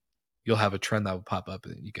 maybe you'll have a trend that will pop up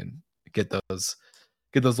and you can get those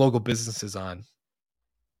local businesses on.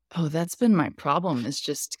 Oh, that's been my problem, is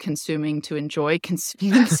just consuming to enjoy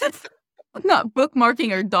consuming. Not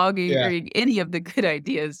bookmarking or dogging any of the good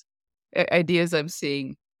ideas I'm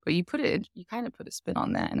seeing. But you kind of put a spin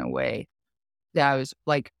on that in a way that I was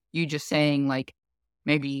like, you just saying like,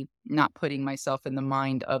 maybe not putting myself in the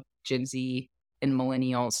mind of Gen Z and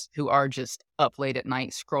millennials who are just up late at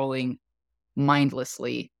night scrolling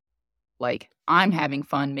mindlessly. Like I'm having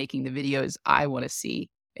fun making the videos I want to see.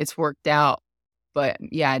 It's worked out, but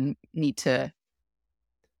yeah, I need to.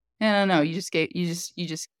 I don't know. You just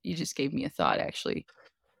gave me a thought, actually.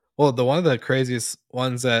 Well, one of the craziest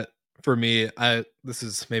ones that for me, this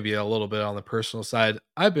is maybe a little bit on the personal side.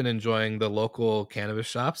 I've been enjoying the local cannabis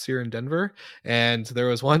shops here in Denver, and there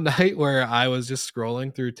was one night where I was just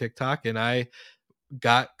scrolling through TikTok and I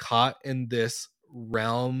got caught in this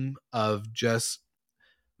realm of just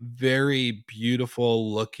very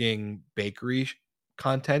beautiful looking bakery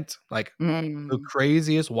content, like the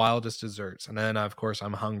craziest, wildest desserts. And then of course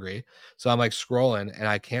I'm hungry, so I'm like scrolling and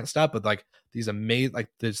I can't stop. But like these amazing, like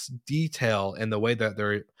this detail in the way that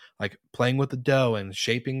they're like playing with the dough and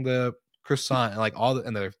shaping the croissant and like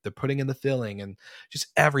and they're putting in the filling and just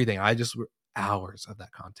everything. I just hours of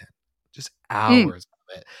that content, just hours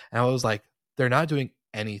of it. And I was like, they're not doing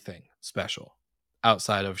anything special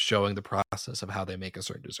outside of showing the process of how they make a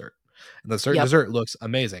certain dessert. And the certain dessert looks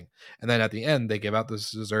amazing. And then at the end, they give out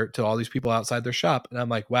this dessert to all these people outside their shop. And I'm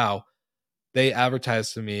like, wow, they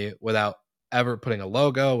advertised to me without ever putting a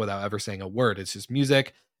logo, without ever saying a word. It's just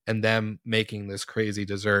music and them making this crazy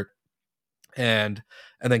dessert and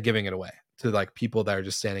then giving it away to like people that are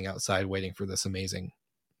just standing outside waiting for this amazing,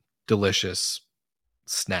 delicious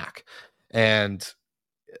snack. And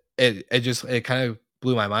it kind of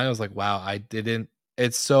blew my mind. I was like, wow,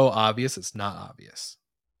 it's so obvious. It's not obvious.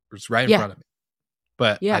 It's right in front of me,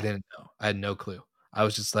 but I didn't know. I had no clue. I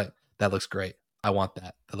was just like, that looks great. I want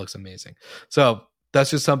that. That looks amazing. So that's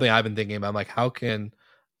just something I've been thinking about. I'm like,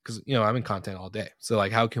 because I'm in content all day. So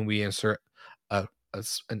like, how can we insert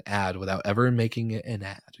an ad without ever making it an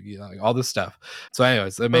ad? Like all this stuff. So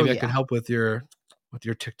anyways, maybe I could help with your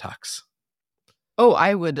TikToks. Oh,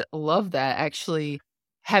 I would love that. Actually,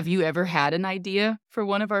 have you ever had an idea for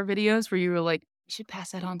one of our videos where you were like, you should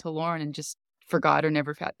pass that on to Lauren, and just forgot or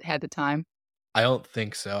never had the time? I don't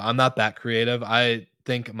think so. I'm not that creative. I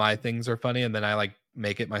think my things are funny and then I like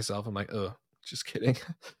make it myself. I'm like, oh, just kidding.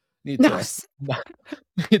 Need No, to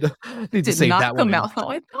need to, need to did save not that one come in out how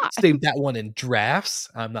I thought. save that one in drafts.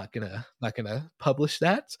 I'm not gonna publish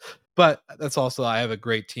that. But that's also I have a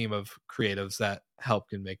great team of creatives that help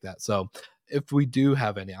can make that. So if we do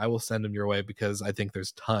have any, I will send them your way because I think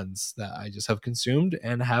there's tons that I just have consumed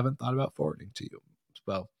and haven't thought about forwarding to you.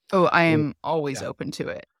 Well, Oh, I well, am always yeah, open to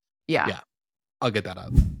it. Yeah. yeah. I'll get that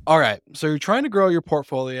up. All right. So you're trying to grow your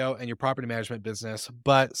portfolio and your property management business,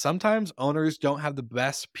 but sometimes owners don't have the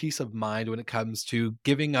best peace of mind when it comes to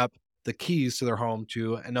giving up the keys to their home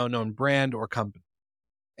to an unknown brand or company.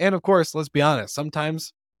 And of course, let's be honest,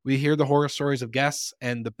 sometimes we hear the horror stories of guests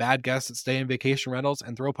and the bad guests that stay in vacation rentals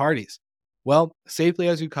and throw parties. Well, Safely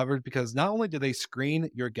has you covered because not only do they screen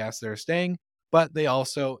your guests that are staying, but they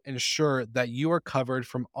also ensure that you are covered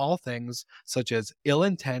from all things such as ill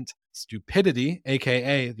intent, stupidity,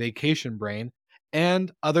 aka vacation brain,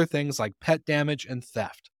 and other things like pet damage and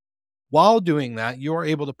theft. While doing that, you are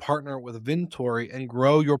able to partner with Vintory and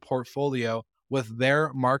grow your portfolio with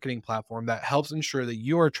their marketing platform that helps ensure that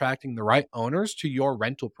you are attracting the right owners to your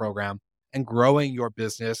rental program and growing your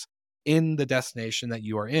business in the destination that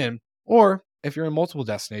you are in. Or if you're in multiple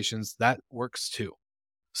destinations, that works too.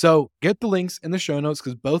 So get the links in the show notes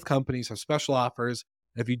because both companies have special offers.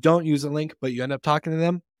 And if you don't use a link, but you end up talking to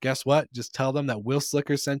them, guess what? Just tell them that Will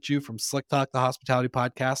Slicker sent you from Slick Talk, the hospitality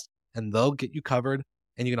podcast, and they'll get you covered.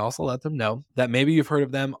 And you can also let them know that maybe you've heard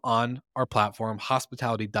of them on our platform,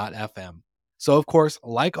 hospitality.fm. So, of course,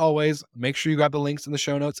 like always, make sure you grab the links in the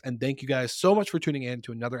show notes. And thank you guys so much for tuning in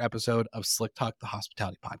to another episode of Slick Talk, the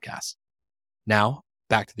hospitality podcast. Now,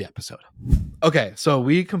 back to the episode. Okay, so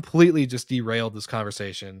we completely just derailed this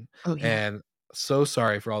conversation. Oh, yeah. And so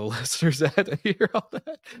sorry for all the listeners that had to hear all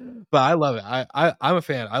that. But I love it. I'm a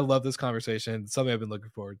fan. I love this conversation. It's something I've been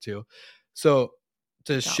looking forward to. So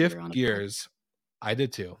to Thought we shift were on a gears, I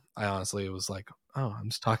did too. I honestly was like, oh, I'm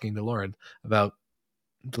just talking to Lauren about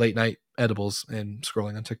late night edibles and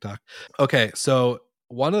scrolling on TikTok. Okay, so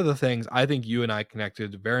one of the things I think you and I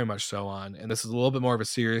connected very much so on, and this is a little bit more of a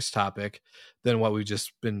serious topic than what we've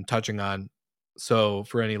just been touching on. So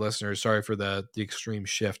for any listeners, sorry for the extreme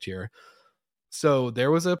shift here. So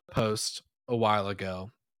there was a post a while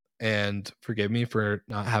ago, and forgive me for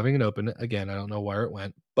not having it open again. I don't know where it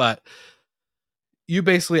went, but you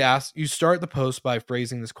basically you start the post by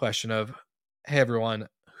phrasing this question of, hey everyone,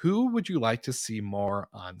 who would you like to see more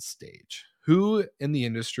on stage? Who in the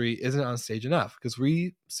industry isn't on stage enough? Because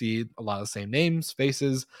we see a lot of the same names,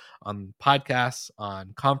 faces on podcasts,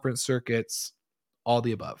 on conference circuits, all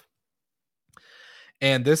the above.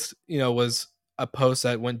 And this, was a post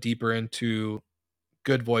that went deeper into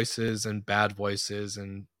good voices and bad voices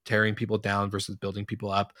and tearing people down versus building people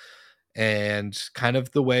up, and kind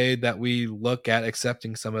of the way that we look at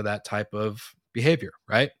accepting some of that type of behavior,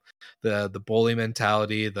 right? The bully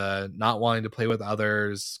mentality, the not wanting to play with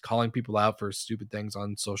others, calling people out for stupid things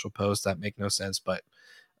on social posts that make no sense, but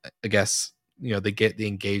I guess they get the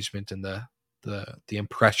engagement and the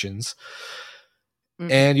impressions.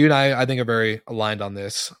 And you and I think are very aligned on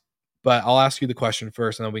this. But I'll ask you the question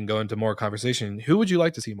first, and then we can go into more conversation. Who would you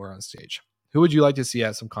like to see more on stage? Who would you like to see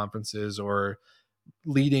at some conferences or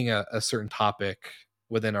leading a certain topic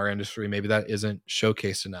within our industry, maybe that isn't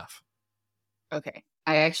showcased enough? Okay.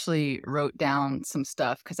 I actually wrote down some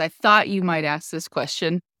stuff because I thought you might ask this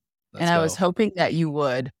question, and I was hoping that you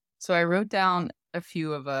would. So I wrote down a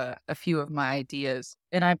few of my ideas,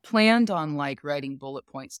 and I planned on writing bullet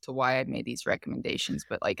points to why I made these recommendations,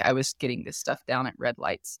 but I was getting this stuff down at red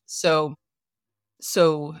lights. So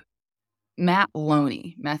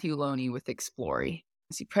Matthew Loney with Explory.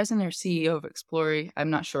 Is he president or CEO of Explory? I'm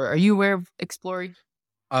not sure. Are you aware of Explory?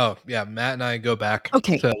 Oh yeah, Matt and I go back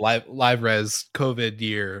to live res COVID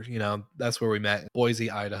year. That's where we met, Boise,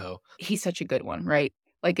 Idaho. He's such a good one, right?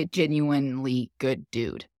 Like a genuinely good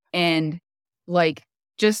dude, and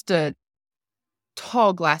just a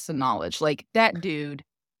tall glass of knowledge. That dude,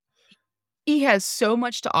 he has so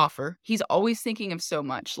much to offer. He's always thinking of so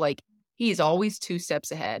much. He is always 2 steps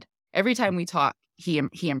ahead. Every time we talk, he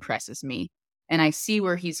impresses me, and I see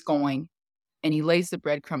where he's going, and he lays the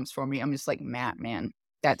breadcrumbs for me. I'm just like, Matt, man,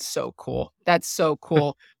 that's so cool. That's so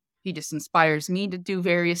cool. He just inspires me to do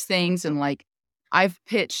various things, and I've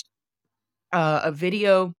pitched a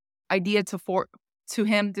video idea to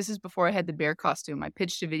him. This is before I had the bear costume. I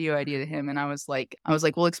pitched a video idea to him, and I was like, well,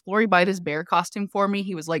 Explory buy this bear costume for me.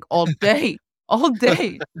 He was like, all day, all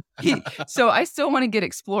day. So I still want to get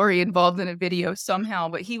Explory involved in a video somehow,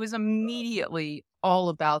 but he was immediately all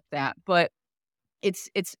about that. But it's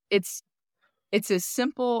as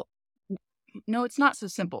simple. No, it's not so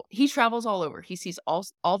simple. He travels all over. He sees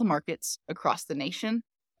all the markets across the nation,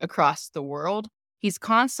 across the world. he's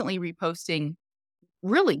constantly reposting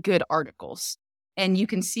really good articles. And you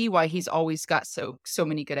can see why he's always got so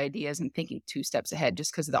many good ideas and thinking 2 steps ahead,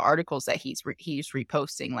 just because of the articles that he's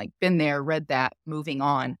reposting, like been there, read that, moving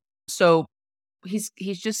on. So he's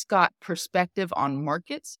just got perspective on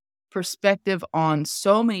markets, perspective on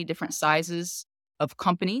so many different sizes of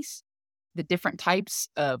companies, the different types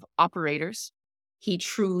of operators. He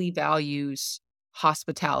truly values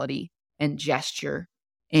hospitality and gesture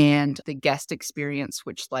and the guest experience,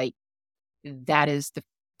 which like that is the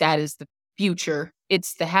future.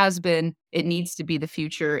 It's the has been. It needs to be the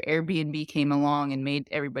future. Airbnb came along and made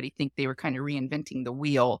everybody think they were kind of reinventing the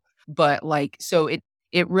wheel. But like, so it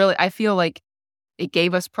really, I feel like it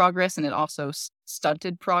gave us progress and it also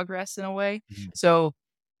stunted progress in a way. Mhm. So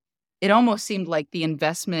it almost seemed like the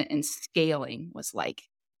investment in scaling was like,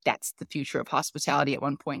 that's the future of hospitality at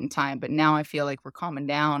one point in time. But now I feel like we're calming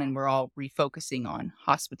down and we're all refocusing on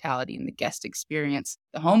hospitality and the guest experience,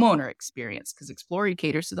 the homeowner experience, because Explorer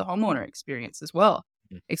caters to the homeowner experience as well.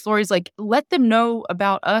 Mhm. Explorer is like, let them know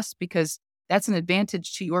about us because that's an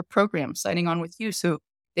advantage to your program signing on with you. So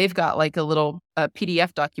they've got like a little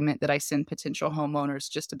PDF document that I send potential homeowners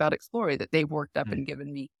just about Explorer that they've worked up and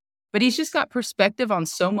given me. But he's just got perspective on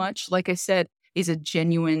so much. Like I said, he's a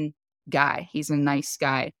genuine guy. He's a nice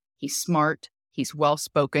guy. He's smart. He's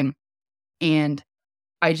well-spoken. And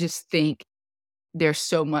I just think there's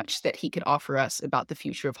so much that he could offer us about the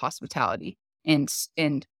future of hospitality and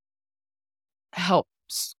help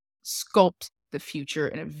sculpt the future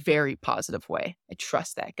in a very positive way. I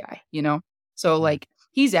trust that guy, you know? So like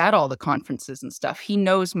he's at all the conferences and stuff. He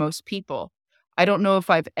knows most people. I don't know if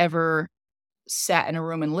I've ever sat in a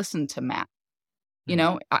room and listened to Matt, you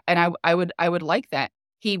know, and I would like that.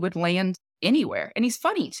 He would land anywhere and he's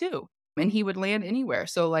funny too. And he would land anywhere.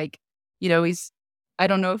 So like, you know, I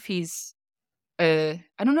don't know if he's a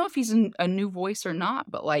new voice or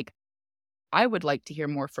not, but like, I would like to hear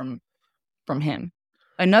more from him.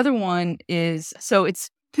 Another one is, so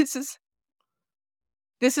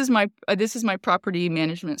this is my property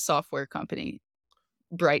management software company,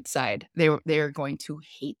 Brightside. They're going to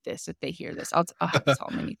hate this if they hear this. I'll have to tell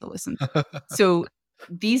them they need to listen. So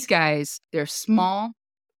these guys, they're small,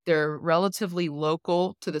 they're relatively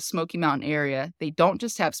local to the Smoky Mountain area. They don't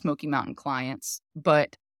just have Smoky Mountain clients,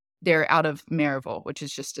 but they're out of Maryville, which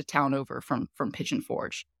is just a town over from Pigeon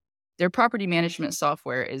Forge. Their property management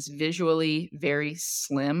software is visually very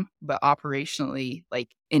slim, but operationally like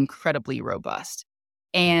incredibly robust.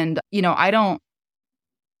 And, you know,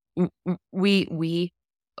 we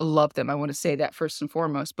love them. I want to say that first and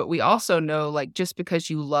foremost, but we also know like just because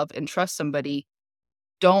you love and trust somebody,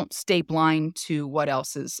 don't stay blind to what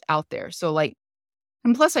else is out there. So like,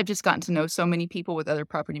 and plus I've just gotten to know so many people with other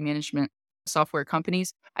property management software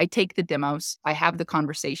companies. I take the demos, I have the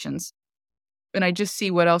conversations, and I just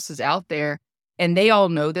see what else is out there. And they all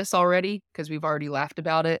know this already because we've already laughed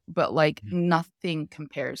about it, but like nothing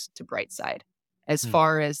compares to Brightside as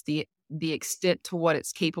far as the extent to what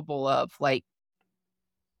it's capable of. Like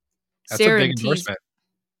that's a big endorsement.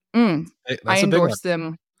 That's I a big one. endorse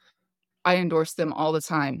them. I endorse them all the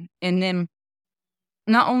time. And then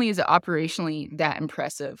not only is it operationally that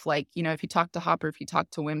impressive, like, you know, if you talk to Hopper, if you talk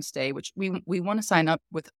to Wimstay, which we want to sign up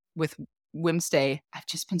with Wimstay. I've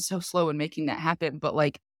just been so slow in making that happen. But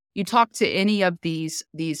like you talk to any of these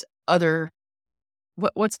other,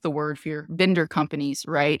 what's the word for your vendor companies,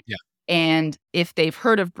 right? Yeah. And if they've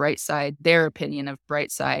heard of Brightside, their opinion of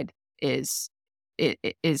Brightside is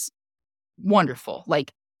wonderful.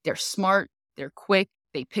 Like they're smart, they're quick,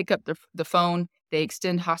 they pick up the phone, they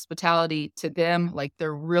extend hospitality to them. Like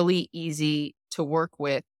they're really easy to work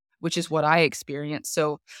with, which is what I experienced.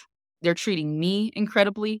 So they're treating me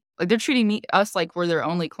incredibly. Like they're treating us like we're their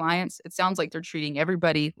only clients. It sounds like they're treating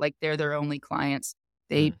everybody like they're their only clients.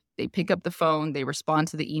 They pick up the phone, they respond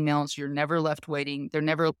to the emails. You're never left waiting. They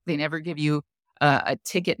never give you a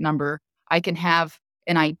ticket number. I can have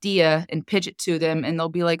an idea and pitch it to them, and they'll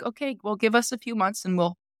be like, "Okay, well, give us a few months, and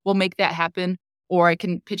we'll make that happen." Or I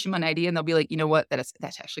can pitch them an idea, and they'll be like, "You know what? That's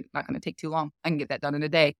actually not going to take too long. I can get that done in a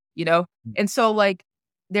day." You know, and so like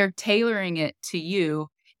they're tailoring it to you.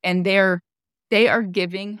 And they are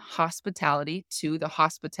giving hospitality to the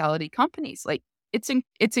hospitality companies. Like it's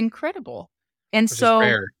incredible. And Which so is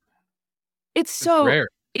rare.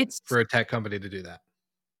 it's Rare for a tech company to do that.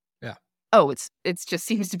 Yeah. Oh, it's just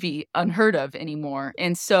seems to be unheard of anymore.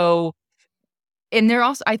 And so, and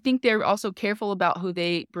I think they're also careful about who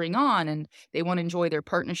they bring on, and they want to enjoy their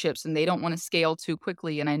partnerships, and they don't want to scale too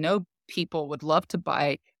quickly. And I know people would love to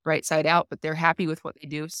buy Brightside out, but they're happy with what they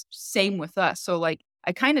do. Same with us. So like,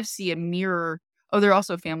 I kind of see a mirror. Oh, they're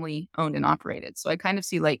also family owned and operated. So I kind of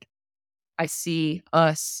see like I see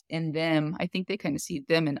us in them. I think they kind of see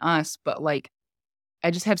them in us, but like I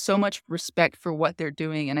just have so much respect for what they're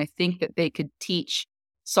doing, and I think that they could teach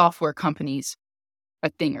software companies a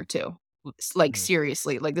thing or two. Like Mm.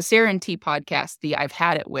 seriously, like the Sarah and T podcast, I've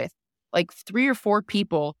had it with like 3 or 4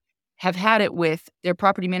 people have had it with their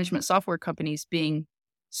property management software companies being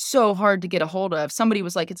so hard to get a hold of. Somebody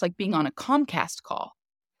was like, it's like being on a Comcast call.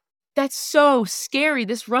 That's so scary.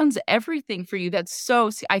 This runs everything for you. That's so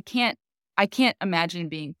I can't imagine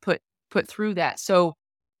being put through that. So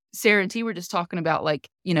Sarah and T were just talking about like,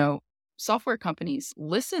 software companies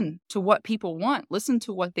listen to what people want, listen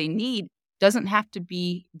to what they need. Doesn't have to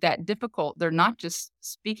be that difficult. They're not just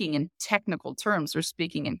speaking in technical terms, they're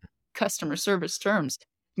speaking in customer service terms,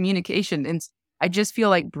 communication. And I just feel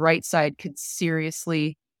like Brightside could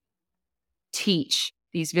seriously teach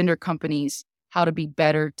these vendor companies how to be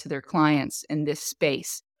better to their clients in this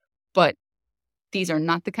space. But these are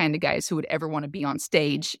not the kind of guys who would ever want to be on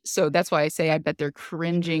stage. So that's why I say I bet they're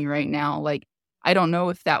cringing right now. Like, I don't know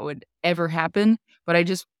if that would ever happen, but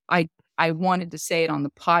I wanted to say it on the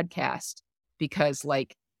podcast because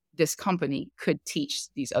like this company could teach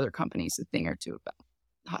these other companies a thing or two about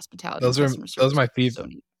hospitality and customer those service. are So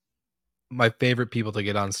neat. my favorite people to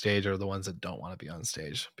get on stage are the ones that don't want to be on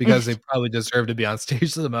stage because they probably deserve to be on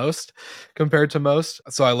stage the most compared to most.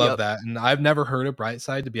 So I love Yep. that. And I've never heard of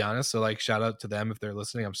Brightside, to be honest. So like shout out to them if they're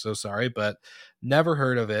listening. I'm so sorry, but never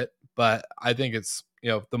heard of it. But I think it's,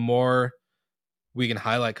 the more we can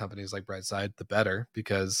highlight companies like Brightside, the better,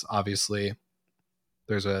 because obviously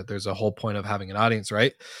there's a whole point of having an audience,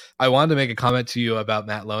 right? I wanted to make a comment to you about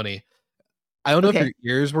Matt Loney. I don't know if Okay.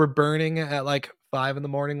 your ears were burning at like 5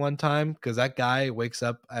 a.m. one time, because that guy wakes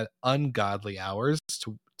up at ungodly hours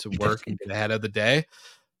to work and get ahead of the day.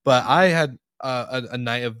 But I had a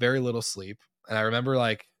night of very little sleep, and I remember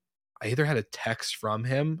like I either had a text from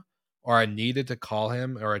him or I needed to call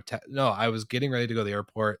him, or no, I was getting ready to go to the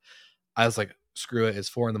airport. I was like, screw it, it's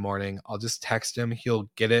 4 a.m. I'll just text him. He'll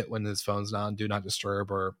get it when his phone's not on do not disturb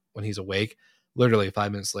or when he's awake. Literally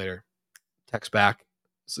 5 minutes later, text back.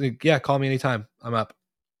 So yeah, call me anytime. I'm up.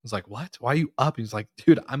 I was like, what? Why are you up? He's like,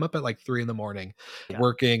 dude, I'm up at like 3 a.m. Yeah.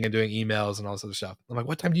 working and doing emails and all this other stuff. I'm like,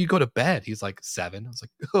 what time do you go to bed? He's like 7. I was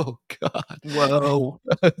like, oh God. Whoa.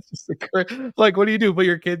 It's just like, what do you do? Put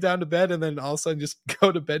your kid down to bed and then all of a sudden just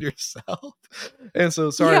go to bed yourself? And so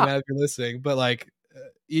sorry, Yeah. Matt, if you're listening, but like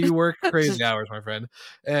you work crazy hours, my friend.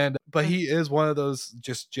 But he is one of those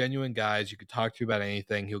just genuine guys you could talk to about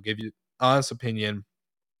anything. He'll give you honest opinion,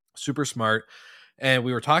 super smart. And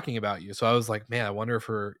we were talking about you. So I was like, man, I wonder if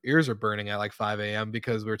her ears are burning at like 5 a.m.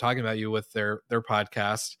 because we were talking about you with their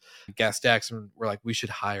podcast, Guest X, and we're like, we should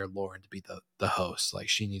hire Lauren to be the host. Like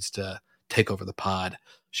she needs to take over the pod.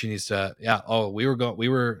 She needs to, yeah. Oh, we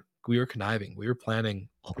were conniving. We were planning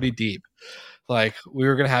pretty deep. Like we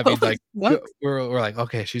were gonna have you like What? we're like,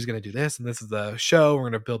 okay, she's gonna do this, and this is the show. We're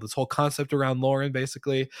gonna build this whole concept around Lauren,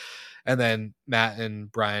 basically. And then Matt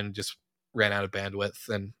and Brian just ran out of bandwidth,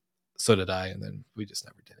 and so did I, and then we just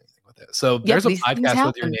never did anything with it. So Yep, there's a these things podcast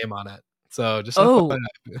with your happen. name on it. So just Oh,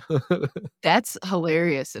 FYI. that's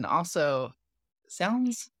hilarious and also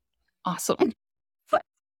sounds awesome. But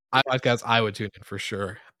Podcast I would tune in for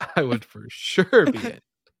sure. I would for sure be in.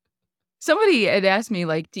 somebody had asked me,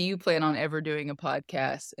 like, "Do you plan on ever doing a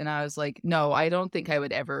podcast?" And I was like, "No, I don't think I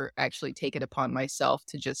would ever actually take it upon myself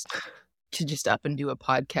to just up and do a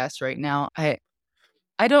podcast right now." I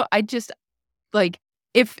don't I just like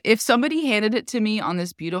if somebody handed it to me on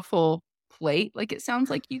this beautiful plate, like it sounds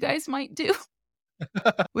like you guys might do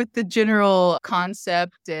with the general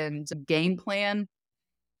concept and game plan,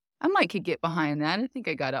 I might could get behind that. I think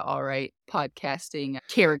I got an all right podcasting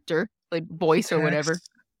character, like voice or whatever.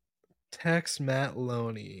 Text Matt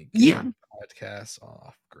Loney, get Yeah. your podcast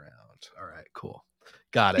off ground. All right, cool.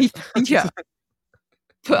 Got it. Yeah.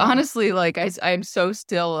 But honestly, like I'm so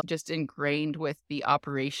still just ingrained with the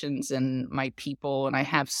operations and my people, and I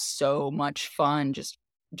have so much fun just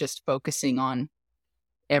focusing on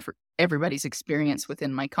everybody's experience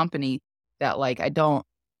within my company that like I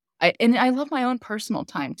love my own personal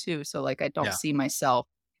time too. So like I don't Yeah. see myself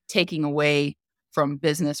taking away from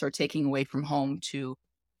business or taking away from home to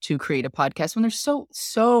create a podcast when there's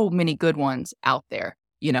so many good ones out there,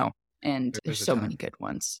 and there's There's a so ton. many good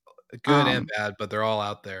ones. Good and bad, but they're all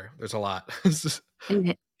out there. There's a lot. And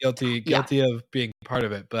yeah, Guilty of being part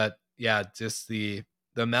of it. But yeah, just the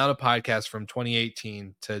amount of podcasts from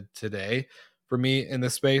 2018 to today for me in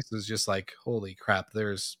this space is just like, holy crap.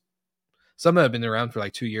 There's some that have been around for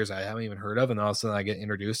like 2 years I haven't even heard of, and then all of a sudden I get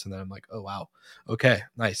introduced and then I'm like, oh wow, okay,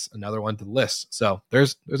 nice, another one to the list. So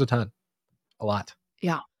there's a ton, a lot.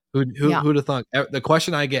 yeah. Yeah. Who'd have thought? The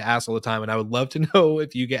question I get asked all the time, and I would love to know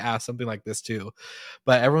if you get asked something like this too.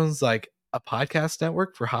 But everyone's like, a podcast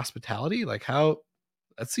network for hospitality? Like, how?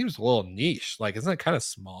 That seems a little niche. Like, isn't it kind of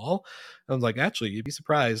small? I was like, actually, you'd be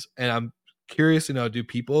surprised. And I'm curious to know, do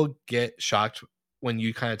people get shocked when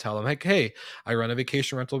you kind of tell them, like, hey, I run a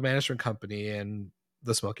vacation rental management company in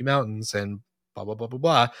the Smoky Mountains and blah, blah, blah, blah,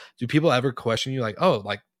 blah. Do people ever question you like, oh,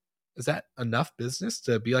 like, is that enough business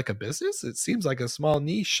to be like a business? It seems like a small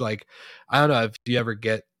niche. Like, I don't know if you ever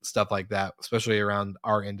get stuff like that, especially around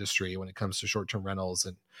our industry when it comes to short-term rentals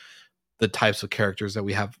and the types of characters that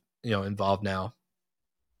we have, involved now.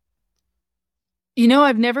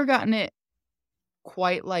 I've never gotten it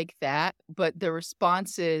quite like that, but the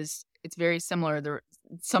response is it's very similar.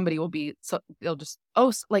 Somebody will be, so they'll just,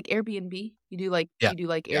 like Airbnb. Yeah. You do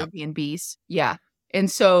like Yeah. Airbnbs. Yeah.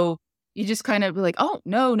 And so you just kind of be like, oh,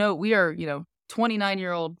 no, we are,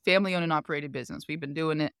 29-year-old family owned and operated business. We've been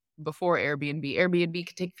doing it before Airbnb. Airbnb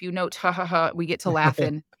could take a few notes. Ha ha ha. We get to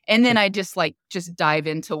laughing. And then I just dive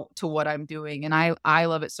into what I'm doing. And I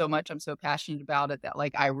love it so much. I'm so passionate about it that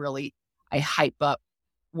like I hype up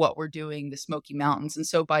what we're doing, the Smoky Mountains. And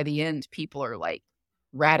so by the end, people are like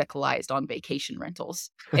radicalized on vacation rentals.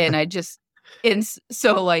 And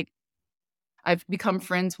so like I've become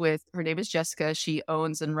friends with, her name is Jessica. She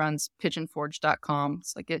owns and runs pigeonforge.com.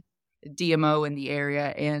 It's like a DMO in the area.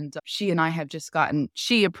 And she and I have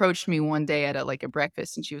she approached me one day at a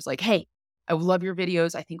breakfast and she was like, hey, I love your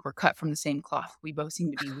videos. I think we're cut from the same cloth. We both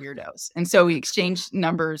seem to be weirdos. And so we exchanged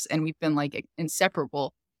numbers and we've been like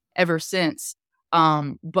inseparable ever since.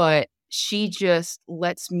 But she just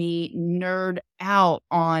lets me nerd out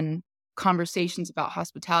on conversations about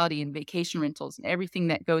hospitality and vacation rentals and everything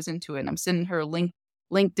that goes into it. And I'm sending her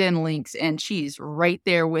LinkedIn links and she's right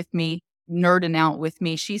there with me, nerding out with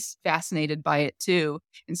me. She's fascinated by it too.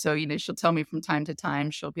 And so, she'll tell me from time to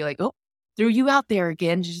time, she'll be like, oh, threw you out there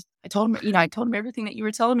again. I told him everything that you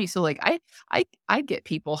were telling me. So like, I get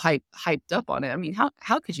people hyped up on it. I mean,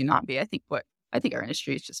 how could you not be? I think our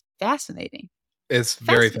industry is just fascinating. It's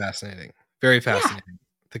very fascinating. Very fascinating. Yeah.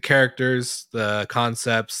 The characters, the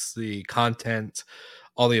concepts, the content,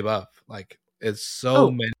 all the above. Like, it's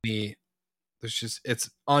so many. It's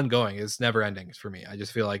ongoing. It's never ending for me. I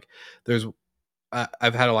just feel like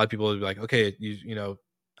I've had a lot of people be like, okay,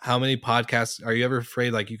 how many podcasts are you ever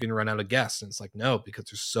afraid like you can run out of guests? And it's like, no, because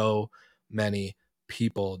there's so many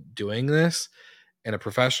people doing this at a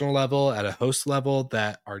professional level, at a host level,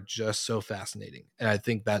 that are just so fascinating. And I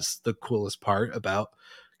think that's the coolest part about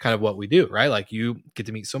kind of what we do, right? Like, you get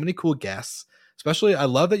to meet so many cool guests. Especially, I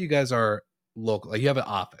love that you guys are local. Like, you have an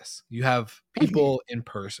office, you have people in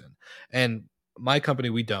person. And my company,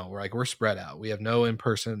 we don't. We're spread out. We have no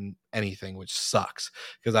in-person anything, which sucks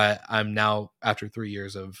because I'm now, after 3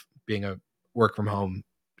 years of being a work from home,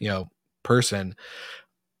 person,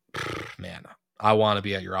 man, I want to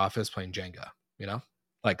be at your office playing Jenga.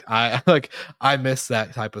 I miss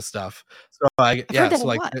that type of stuff. So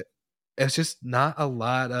it's just not a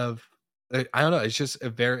lot of, I don't know. It's just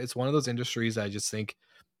it's one of those industries I just think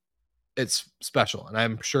it's special. And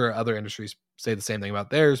I'm sure other industries say the same thing about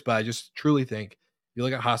theirs, but I just truly think you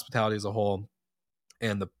look at hospitality as a whole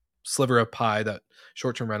and the sliver of pie that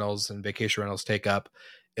short-term rentals and vacation rentals take up,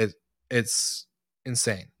 it's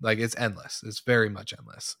insane. Like, it's endless. It's very much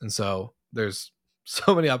endless. And so there's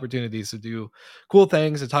so many opportunities to do cool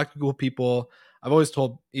things, to talk to cool people. I've always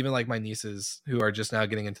told even like my nieces who are just now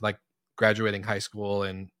getting into like graduating high school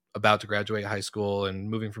and about to graduate high school and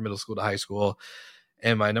moving from middle school to high school.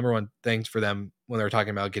 And my number one thing for them when they were talking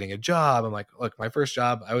about getting a job, I'm like, look, my first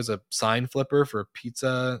job, I was a sign flipper for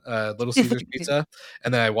pizza, Little Caesars pizza.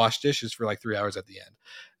 And then I washed dishes for like 3 hours at the end.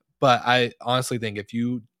 But I honestly think if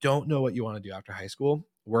you don't know what you want to do after high school,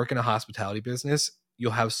 work in a hospitality business,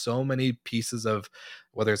 you'll have so many pieces of,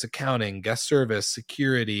 whether it's accounting, guest service,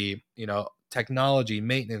 security, technology,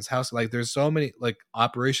 maintenance, house, like there's so many, like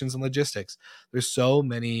operations and logistics. There's so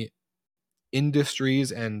many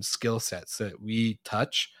industries and skill sets that we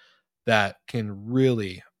touch that can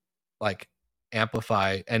really like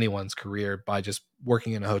amplify anyone's career by just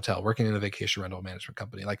working in a hotel, working in a vacation rental management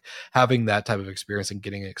company, like having that type of experience and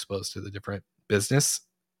getting exposed to the different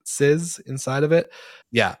businesses inside of it.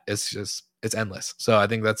 Yeah, it's endless. So I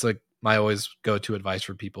think that's like my always go-to advice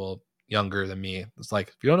for people younger than me. It's like,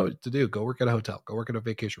 if you don't know what to do, go work at a hotel, go work at a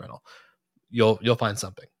vacation rental. You'll find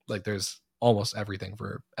something. Like, there's almost everything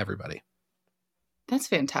for everybody. That's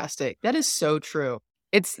fantastic. That is so true.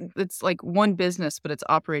 It's like one business, but it's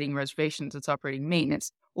operating reservations, it's operating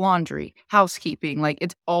maintenance, laundry, housekeeping. Like,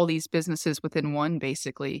 it's all these businesses within one,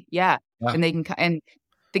 basically. Yeah. And they can, and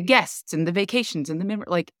the guests and the vacations and the member,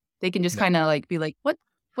 like, they can just kind of like be like, what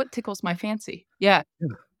what tickles my fancy. Yeah. Yeah.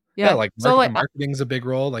 Yeah, Yeah. like So like, marketing's a big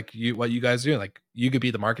role. Like what you guys do, like you could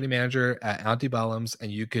be the marketing manager at Antebellums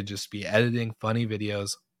and you could just be editing funny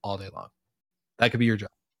videos all day long. That could be your job.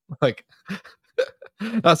 Like,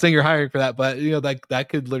 not saying you're hiring for that, but you know, like that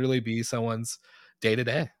could literally be someone's day to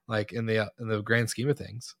day, like in the grand scheme of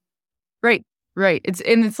things. right. Right.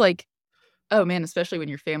 It's like, oh man, especially when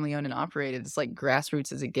you're family owned and operated, it's like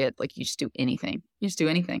grassroots as it get. Like you just do anything. You just do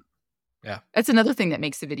anything. Yeah. That's another thing that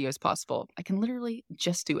makes the videos possible. I can literally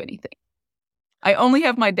just do anything. I only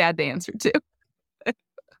have my dad to answer to.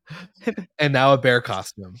 And now a bear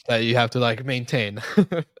costume that you have to like maintain.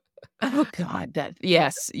 Oh God,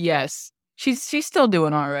 yes. She's still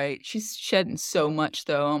doing all right. She's shedding so much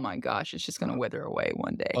though. Oh my gosh, it's just gonna wither away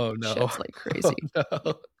one day. Oh no. Sheds like Oh crazy.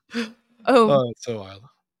 no. Oh, Oh, it's so wild.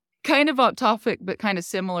 kind of off topic, but kind of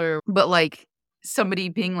similar. But like somebody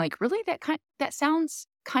being like, really, that sounds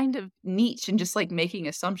kind of niche and just like making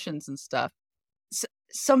assumptions and stuff.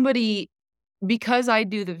 Somebody, because I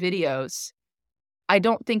do the videos, I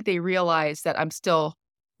don't think they realize that I'm still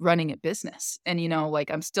running a business and,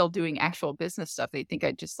 like I'm still doing actual business stuff. They think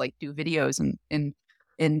I just like do videos and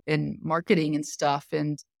marketing and stuff.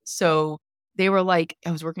 And so they were like,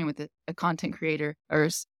 I was working with a content creator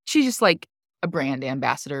she just like a brand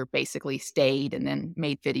ambassador, basically stayed and then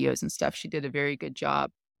made videos and stuff. She did a very good job.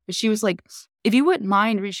 But she was like, if you wouldn't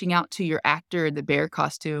mind reaching out to your actor in the bear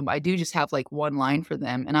costume, I do just have like one line for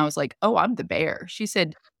them. And I was like, oh, I'm the bear. She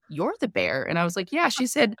said, you're the bear. And I was like, yeah. She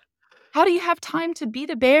said, how do you have time to be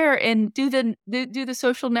the bear and do the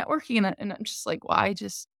social networking? And I'm just like, well,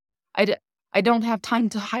 I don't have time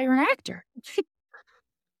to hire an actor.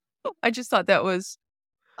 I just thought that was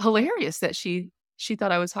hilarious that she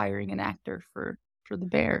thought I was hiring an actor for the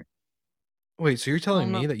bear. Wait, so you're I don't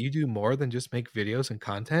telling know. me that you do more than just make videos and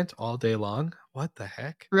content all day long? What the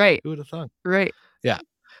heck? Right. Who would have thought? Right. Yeah.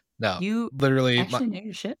 No. You Literally actually know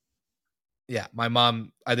your shit. yeah, my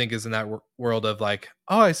mom I think is in that world of like,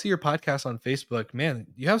 "Oh, I see your podcast on Facebook. Man,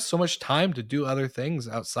 you have so much time to do other things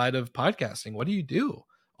outside of podcasting. What do you do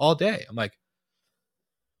all day?" I'm like,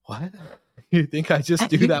 "What? You think I just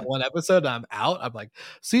do that one episode and I'm out?" I'm like,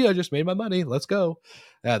 "See, I just made my money. Let's go."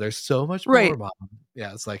 Yeah, there's so much more, Right. mom.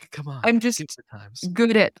 Yeah, it's like, "Come on. I'm Give just me the times."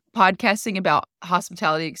 good at podcasting about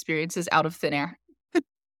hospitality experiences out of thin air.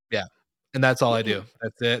 Yeah. And that's all I do.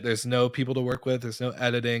 That's it. There's no people to work with. There's no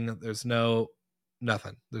editing. There's no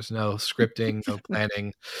nothing. There's no scripting, no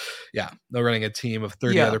planning. Yeah. No running a team of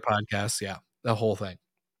 30 Yeah. other podcasts. Yeah. The whole thing.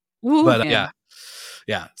 Ooh, But yeah. man.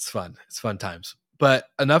 Yeah. It's fun. It's fun times. But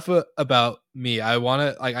enough about me. I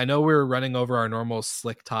want to, like, I know we're running over our normal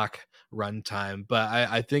Slick Talk runtime, but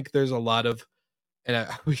I think there's a lot of, and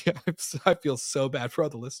I feel so bad for all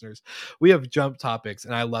the listeners. We have jump topics,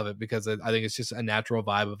 and I love it because I think it's just a natural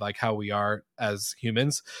vibe of like how we are as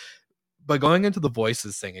humans. But going into the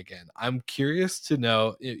voices thing again, I'm curious to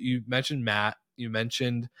know. You mentioned Matt, you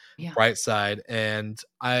mentioned Yeah. Brightside, and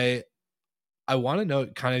I want to know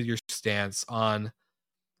kind of your stance on,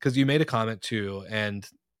 because you made a comment too, and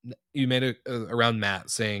you made it around Matt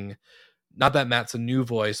saying not that Matt's a new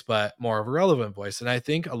voice, but more of a relevant voice. And I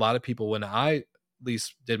think a lot of people, when I at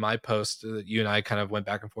least did my post that you and I kind of went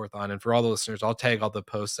back and forth on, and for all the listeners, I'll tag all the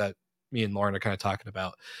posts that me and Lauren are kind of talking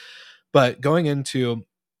about. But going into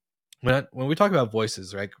when we talk about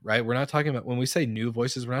voices, right, we're not talking about, when we say new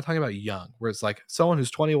voices, we're not talking about young, where it's like someone who's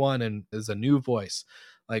 21 and is a new voice.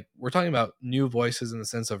 Like we're talking about new voices in the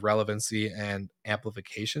sense of relevancy and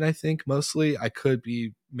amplification. I think mostly, I could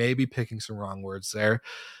be maybe picking some wrong words there,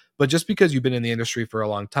 but just because you've been in the industry for a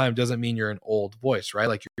long time doesn't mean you're an old voice, right?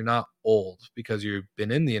 Like you're not old because you've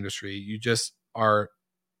been in the industry. You just are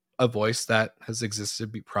a voice that has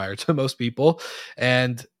existed prior to most people.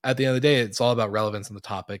 And at the end of the day, it's all about relevance in the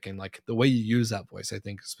topic, and like the way you use that voice, I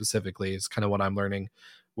think specifically is kind of what I'm learning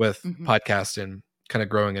with podcast and kind of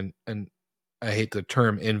growing. And I hate the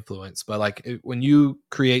term influence, but like when you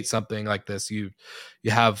create something like this, you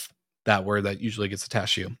have that word that usually gets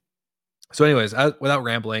attached to you. So anyways, without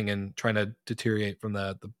rambling and trying to deteriorate from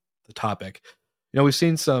the topic, we've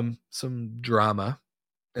seen some drama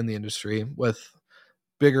in the industry with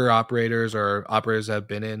bigger operators or operators that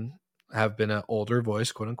have been an older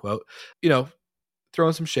voice, quote unquote,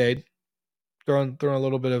 throwing some shade, throwing a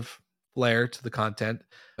little bit of flair to the content.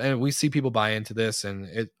 And we see people buy into this, and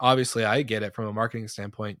it obviously, I get it from a marketing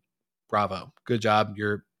standpoint. Bravo. Good job.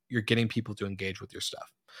 You're getting people to engage with your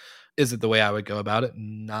stuff. Is it the way I would go about it?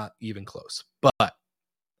 Not even close. But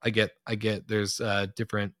I get there's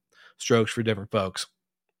different strokes for different folks.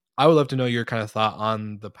 I would love to know your kind of thought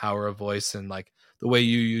on the power of voice and like the way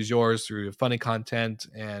you use yours through funny content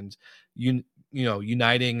and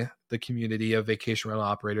uniting the community of vacation rental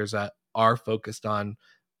operators that are focused on,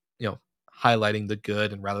 highlighting the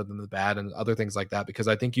good and rather than the bad and other things like that, because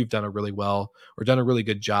I think you've done a really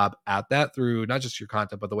good job at that through not just your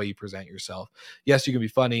content, but the way you present yourself. Yes, you can be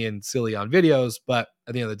funny and silly on videos, but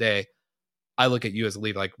at the end of the day, I look at you as a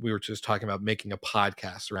leader, like we were just talking about making a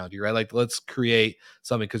podcast around you, right? Like, let's create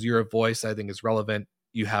something, because your voice, I think, is relevant.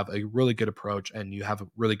 You have a really good approach and you have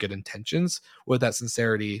really good intentions with that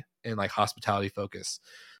sincerity and like hospitality focus.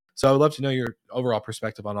 So I would love to know your overall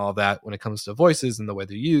perspective on all of that when it comes to voices and the way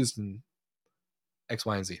they're used and X,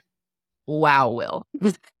 Y, and Z. Wow, Will.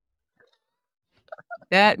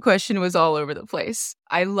 That question was all over the place.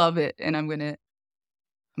 I love it, and I'm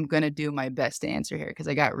gonna do my best to answer here because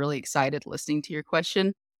I got really excited listening to your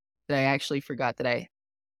question that I actually forgot that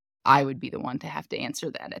I would be the one to have to answer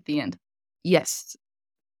that at the end. Yes,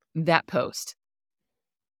 that post.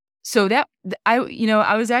 So I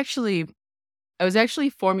was actually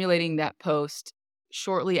formulating that post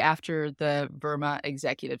shortly after the Burma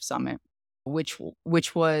Executive Summit, which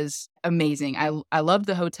was amazing. I loved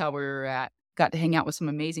the hotel we were at. Got to hang out with some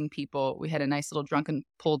amazing people. We had a nice little drunken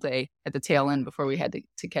pool day at the tail end before we had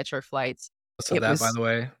to catch our flights. So that, by the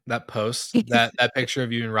way, that post, that picture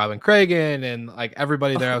of you and Robin Cragen and like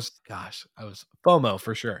everybody there, I was FOMO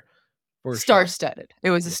for sure. Star-studded.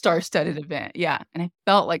 It was a star-studded event. Yeah. And I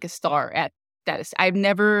felt like a star at that. I've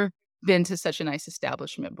never been to such a nice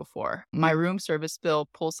establishment before. My room service bill,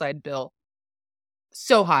 poolside bill,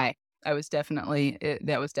 so high. That was definitely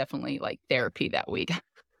like therapy that week.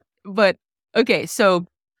 But okay, so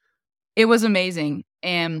it was amazing.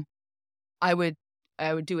 And I would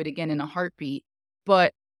do it again in a heartbeat.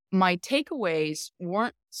 But my takeaways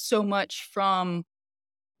weren't so much from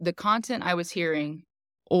the content I was hearing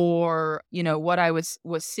or, what I was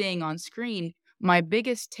seeing on screen. My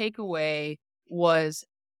biggest takeaway was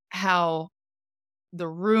how the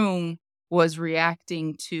room was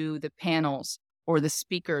reacting to the panels or the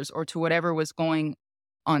speakers or to whatever was going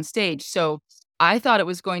on stage. So I thought it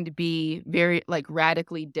was going to be very like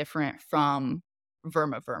radically different from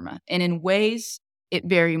Verma. And in ways it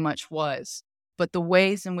very much was. But the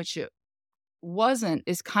ways in which it wasn't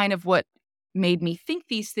is kind of what made me think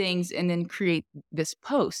these things and then create this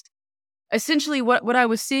post. Essentially, what I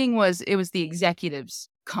was seeing was it was the executives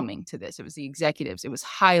coming to this. It was the executives. It was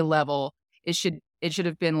high level. It should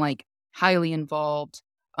have been like highly involved.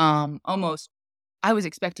 Almost, I was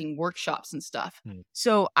expecting workshops and stuff.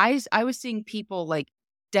 So I was seeing people like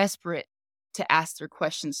desperate to ask their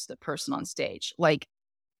questions to the person on stage. Like,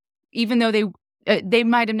 even though they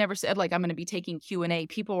might have never said like I'm going to be taking Q&A,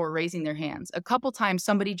 people were raising their hands. A couple times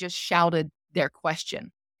somebody just shouted their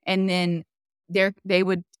question, and then they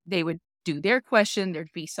would do their question. There'd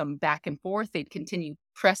be some back and forth. They'd continue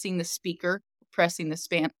pressing the speaker, pressing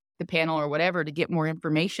the panel or whatever to get more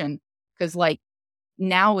information, because like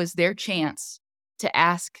now is their chance to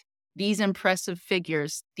ask these impressive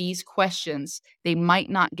figures these questions. They might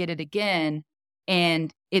not get it again,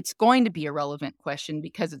 and it's going to be a relevant question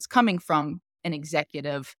because it's coming from an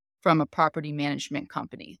executive from a property management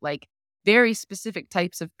company. Like, very specific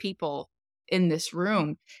types of people in this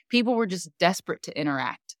room. People were just desperate to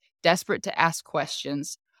interact, desperate to ask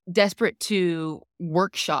questions, desperate to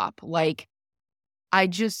workshop. Like, I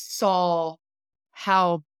just saw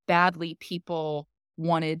how badly people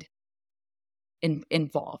wanted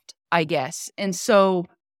involved, I guess. And so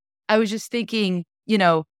I was just thinking,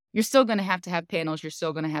 you're still going to have panels. You're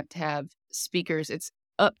still going to have speakers. It's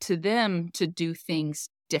up to them to do things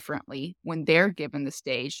differently when they're given the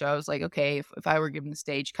stage. So I was like, okay, if I were given the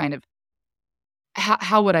stage, kind of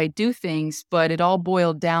how would I do things? But it all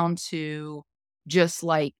boiled down to just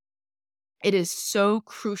like, it is so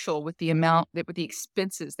crucial with the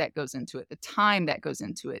expenses that goes into it, the time that goes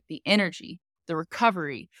into it, the energy, the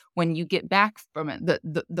recovery when you get back from it,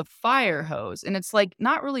 the fire hose. And it's like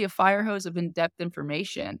not really a fire hose of in-depth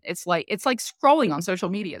information. It's like scrolling on social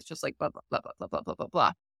media. It's just like blah, blah, blah, blah, blah, blah, blah, blah,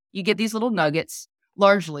 blah. You get these little nuggets.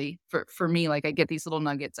 Largely for me, like I get these little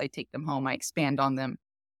nuggets, I take them home, I expand on them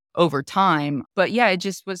over time. But yeah,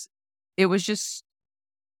 it was just,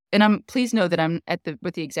 and please know that I'm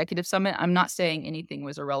with the executive summit. I'm not saying anything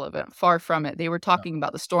was irrelevant. Far from it. They were talking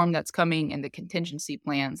about the storm that's coming and the contingency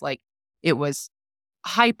plans. Like, it was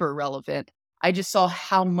hyper relevant. I just saw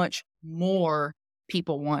how much more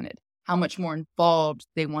people wanted, how much more involved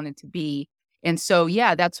they wanted to be. And so,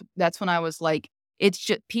 yeah, that's when I was like, it's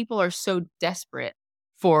just, people are so desperate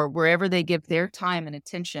for wherever they give their time and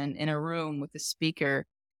attention in a room with a speaker.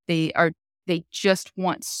 They just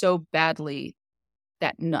want so badly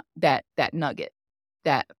that nugget,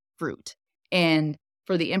 that fruit, and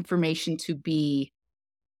for the information to be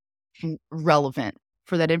relevant,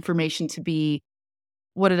 for that information to be,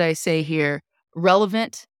 what did I say here?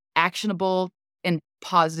 Relevant, actionable, and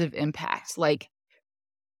positive impact. Like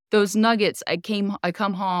those nuggets, I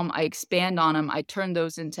come home, I expand on them, I turn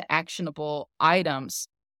those into actionable items.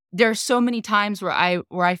 There are so many times where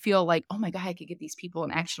I feel like, oh my God, I could get these people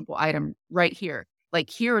an actionable item right here. Like,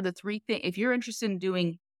 here are the 3 things. If you're interested in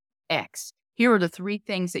doing X, here are the 3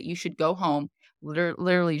 things that you should go home,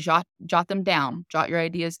 literally jot them down, jot your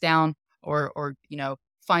ideas down, or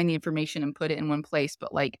find the information and put it in one place.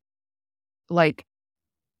 But like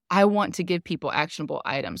I want to give people actionable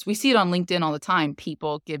items. We see it on LinkedIn all the time,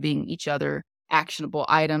 people giving each other actionable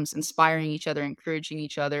items, inspiring each other, encouraging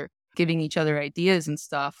each other, giving each other ideas and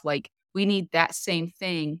stuff. Like, we need that same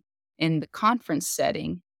thing in the conference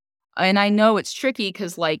setting. And I know it's tricky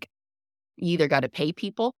because, like, you either got to pay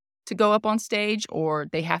people to go up on stage or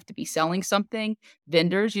they have to be selling something.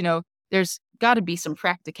 Vendors, there's got to be some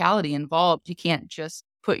practicality involved. You can't just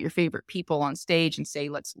put your favorite people on stage and say,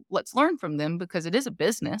 let's learn from them, because it is a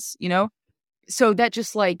business, So that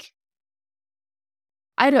just like,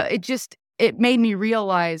 it made me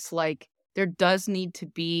realize, like, there does need to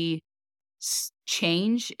be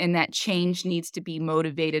change, and that change needs to be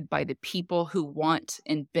motivated by the people who want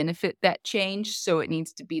and benefit that change. So it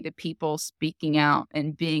needs to be the people speaking out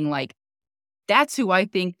and being like, that's who I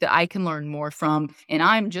think that I can learn more from. And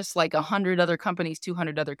I'm just like 100 other companies,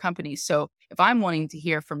 200 other companies. So if I'm wanting to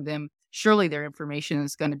hear from them, surely their information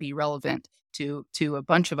is going to be relevant to a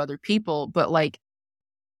bunch of other people. But like,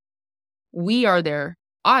 we are their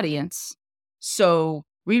audience. So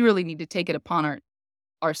we really need to take it upon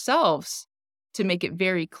ourselves to make it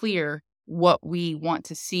very clear what we want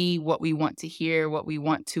to see, what we want to hear, what we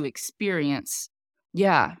want to experience.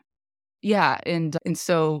 Yeah. Yeah. And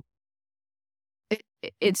so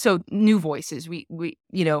it's so new voices. We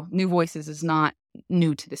new voices is not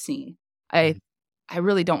new to the scene. I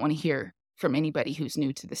really don't want to hear from anybody who's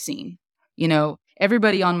new to the scene.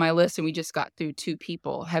 Everybody on my list, and we just got through 2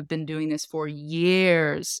 people, have been doing this for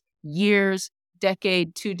years,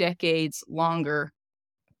 decade, 2 decades, longer.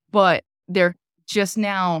 But they're just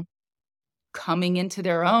now coming into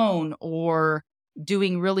their own, or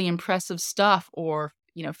doing really impressive stuff, or,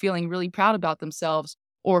 feeling really proud about themselves,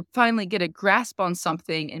 or finally get a grasp on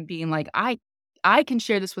something and being like, I can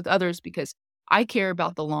share this with others because I care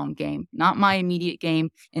about the long game, not my immediate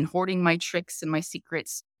game, and hoarding my tricks and my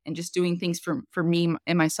secrets and just doing things for me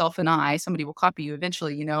and myself and I. Somebody will copy you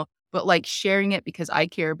eventually, but like sharing it because I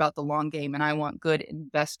care about the long game and I want good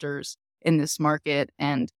investors in this market,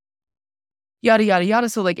 and yada, yada, yada.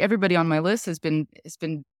 So like, everybody on my list has been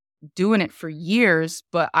doing it for years,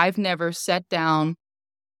 but I've never sat down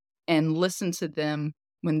and listened to them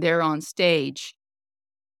when they're on stage.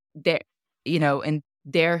 And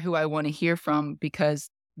they're who I want to hear from, because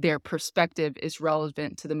their perspective is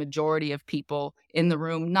relevant to the majority of people in the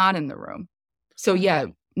room, not in the room. So yeah,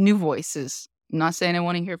 new voices. I'm not saying I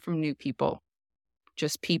want to hear from new people,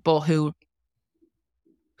 just people who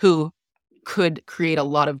could create a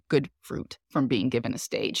lot of good fruit from being given a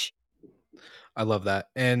stage. I love that.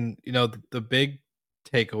 And, the big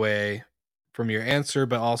takeaway from your answer,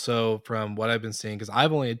 but also from what I've been seeing, because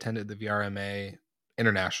I've only attended the VRMA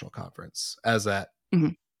International Conference, as that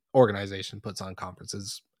Mhm. organization puts on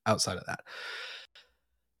conferences outside of that.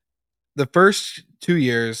 The first 2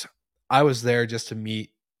 years, I was there just to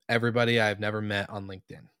meet everybody I've never met on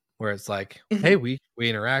LinkedIn, where it's like, Mhm. hey, we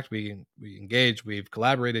interact, we engage, we've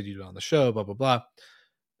collaborated, you do it on the show, blah, blah, blah.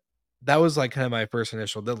 That was like kind of my first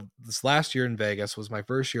initial. This last year in Vegas was my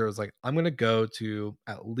first year. I was like, I'm going to go to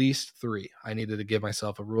at least 3. I needed to give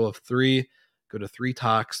myself a rule of 3, go to 3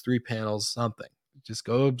 talks, 3 panels, something. Just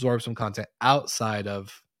go absorb some content outside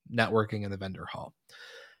of networking in the vendor hall.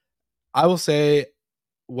 I will say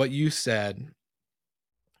what you said.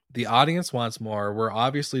 The audience wants more. We're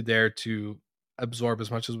obviously there to absorb as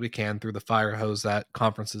much as we can through the fire hose that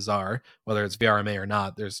conferences are, whether it's VRMA or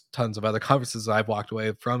not. There's tons of other conferences I've walked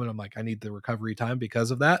away from, and I'm like, I need the recovery time because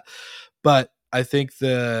of that. But I think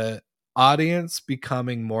the audience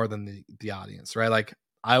becoming more than the audience, right? Like,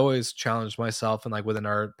 I always challenge myself, and like within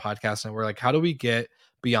our podcast, and we're like, how do we get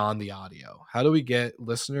beyond the audio? How do we get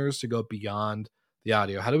listeners to go beyond the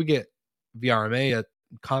audio? How do we get VRMA at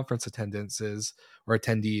conference attendances or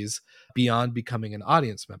attendees beyond becoming an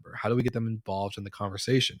audience member? How do we get them involved in the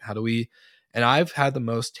conversation? And I've had the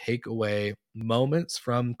most takeaway moments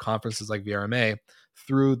from conferences like VRMA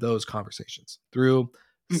through those conversations, through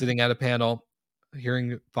sitting at a panel,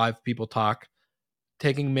 hearing 5 people talk,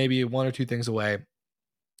 taking maybe 1 or 2 things away,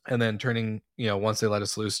 and then turning, once they let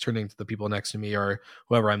us loose, turning to the people next to me or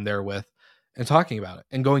whoever I'm there with and talking about it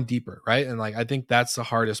and going deeper, right? And like I think that's the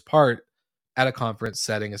hardest part at a conference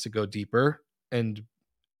setting, is to go deeper and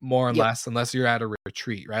more and Yep. less, unless you're at a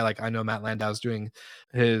retreat, right? Like I know Matt Landau's doing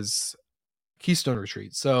his Keystone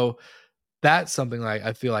retreat. So that's something like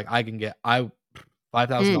I feel like I can get Mm,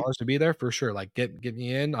 $5,000 to be there for sure. Like get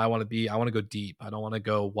me in. I want to go deep. I don't want to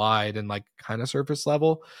go wide and like kind of surface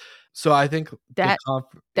level. So I think the that yeah,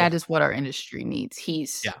 that is what our industry needs.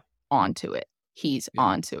 He's yeah, onto it. He's yeah,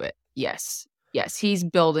 onto it. Yes. Yes, he's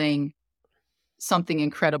building something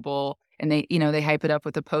incredible, and they hype it up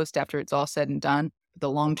with a post after it's all said and done. The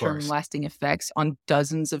of long-term course. lasting effects on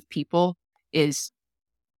dozens of people is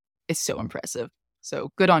so impressive. So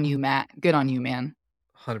good on you, Matt. Good on you, man.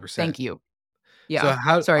 100%. Thank you. So Yeah.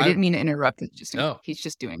 how Sorry, I I didn't mean to interrupt. no, He's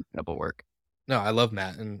just doing incredible work. no, I love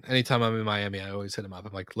Matt. And anytime I'm in Miami, I always hit him up.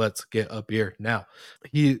 I'm like, let's get a beer now.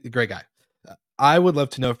 He's a great guy. I would love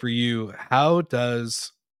to know for you, how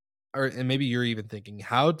does, or and maybe you're even thinking,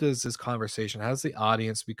 how does this conversation, how does the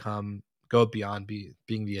audience go beyond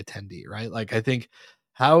being the attendee, right? Like I think,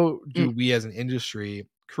 how do Mm, we as an industry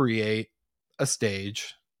create a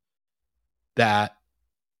stage that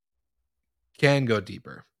can go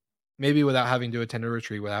deeper? Maybe without having to attend a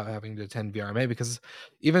retreat, without having to attend VRMA, because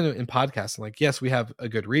even in podcasting, like, yes, we have a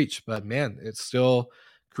good reach, but man, it's still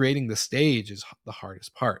creating the stage is the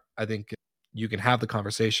hardest part. I think you can have the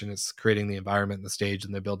conversation, it's creating the environment and the stage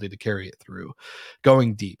and the ability to carry it through,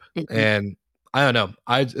 going deep. mhm, And I don't know,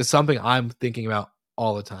 it's something I'm thinking about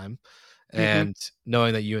all the time. mhm. And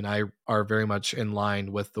knowing that you and I are very much in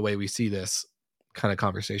line with the way we see this kind of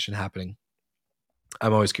conversation happening,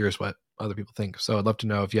 I'm always curious what other people think. So I'd love to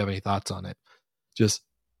know if you have any thoughts on it, just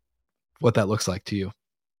what that looks like to you.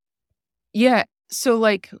 Yeah. So,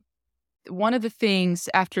 like, one of the things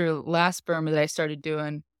after last Burma that I started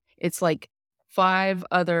doing, it's like 5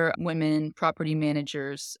 other women property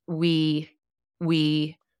managers. We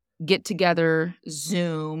get together,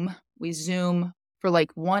 Zoom. We Zoom for,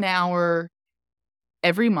 like, 1 hour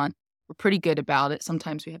every month. We're pretty good about it.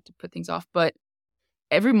 Sometimes we have to put things off, but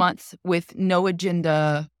every month with no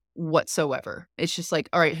agenda whatsoever. It's just like,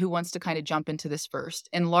 "All right, who wants to kinda jump into this first?"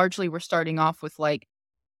 And largely, we're starting off with, like,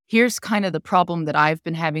 here's kind of the problem that I've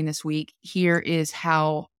been having this week. Here is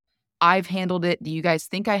how I've handled it. Do you guys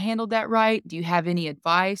think I handled that right? Do you have any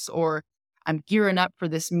advice? Or I'm gearing up for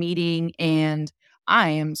this meeting and I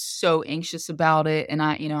am so anxious about it. And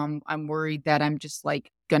I'm worried that I'm just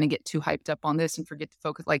like gonna get too hyped up on this and forget to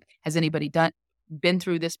focus. Like, has anybody been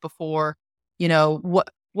through this before?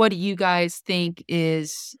 What do you guys think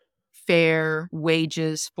is fair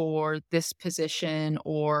wages for this position?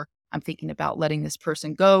 Or I'm thinking about letting this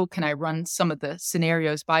person go. Can I run some of the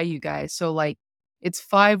scenarios by you guys? So, like, it's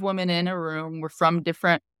 5 women in a room. We're from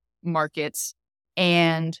different markets,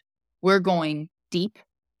 and we're going deep,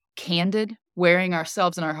 candid, wearing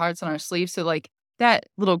ourselves and our hearts on our sleeves. So, like, that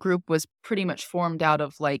little group was pretty much formed out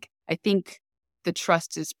of, like, I think the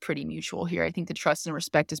trust is pretty mutual here. I think the trust and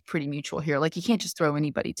respect is pretty mutual here. Like, you can't just throw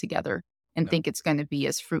anybody together and No. think it's gonna be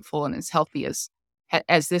as fruitful and as healthy as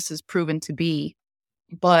this has proven to be.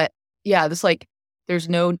 But yeah, this like there's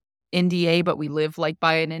no NDA, but we live like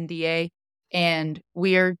by an NDA, and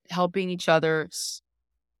we're helping each other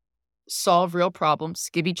solve real problems,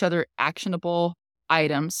 give each other actionable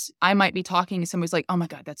items. I might be talking and somebody's like, "Oh my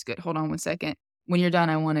god, that's good. Hold on one second. When you're done,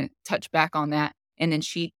 I want to touch back on that." And then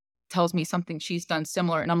she tells me something she's done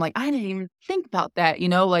similar, and I'm like, "I didn't even think about that."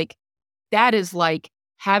 Like that is like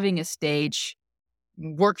having a stage,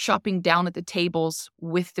 workshopping down at the tables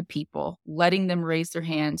with the people, letting them raise their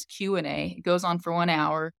hands, Q&A. It goes on for 1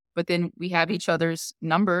 hour, but then we have each other's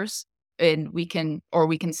numbers and we can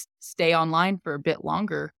stay online for a bit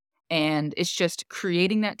longer. And it's just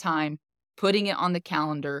creating that time, putting it on the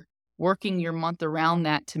calendar, working your month around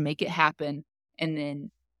that to make it happen. And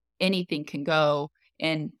then anything can go.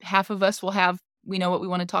 And half of us will have, we know what we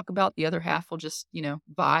want to talk about. The other half will just,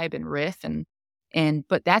 vibe and riff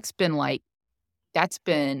but that's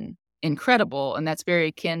been incredible, and that's very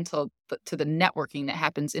akin to the networking that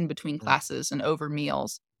happens in between Mm. classes and over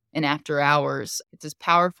meals and after hours. It's as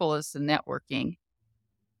powerful as the networking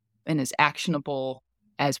and as actionable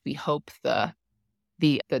as we hope the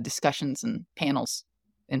discussions and panels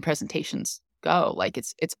and presentations go. Like,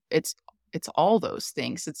 it's all those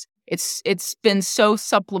things. It's been so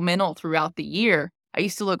supplemental throughout the year. I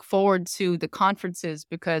used to look forward to the conferences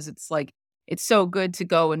because it's like it's so good to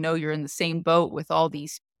go and know you're in the same boat with all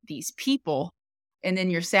these people, and then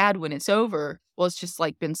you're sad when it's over. Well, it's just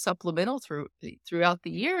like been supplemental throughout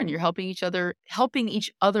the year, and you're helping each other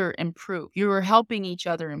improve. You are helping each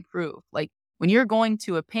other improve. Like, when you're going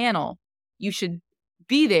to a panel, you should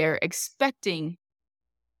be there expecting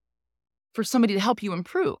for somebody to help you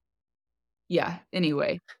improve. Yeah.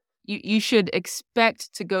 Anyway, you should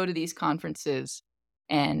expect to go to these conferences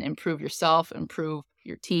and improve yourself, improve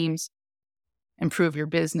your teams, improve your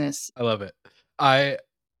business. I love it. I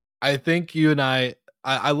think you and I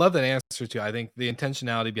love that answer too. I think the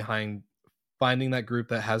intentionality behind finding that group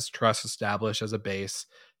that has trust established as a base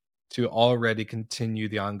to already continue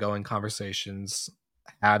the ongoing conversations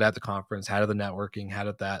had at the conference, had at the networking, had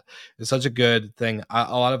at that is such a good thing.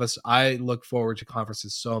 A lot of us, I look forward to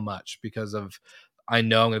conferences so much because of I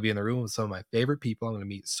know I'm going to be in the room with some of my favorite people. I'm going to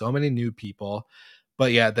meet so many new people.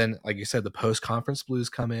 But yeah, then like you said, the post conference blues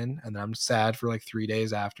come in, and then I'm sad for like 3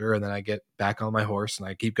 days after, and then I get back on my horse and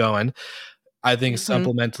I keep going. I think Mhm.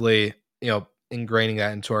 supplementally, ingraining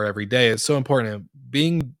that into our everyday is so important.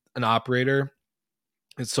 Being an operator,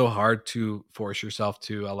 it's so hard to force yourself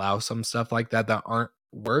to allow some stuff like that aren't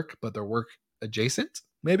work, but they're work adjacent,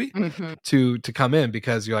 maybe, Mhm. to come in,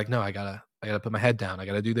 because you're like, no, I gotta put my head down. I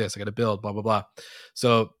gotta do this. I gotta build, blah, blah, blah.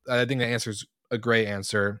 So I think the answer is a great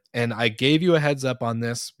answer. And I gave you a heads up on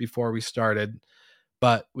this before we started,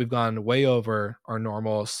 but we've gone way over our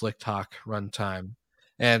normal Slick Talk runtime.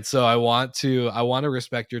 And so I want to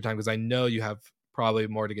respect your time, because I know you have probably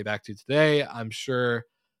more to get back to today. I'm sure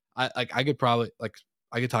I could probably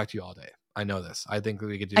I could talk to you all day. I know this. I think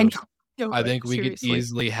we could I do know. No, I right. think we could Seriously.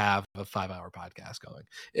 easily have a 5-hour podcast going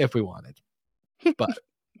if we wanted. But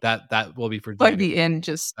that will be for By January. the end,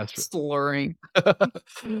 just That's true. slurring,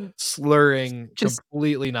 Slurring, just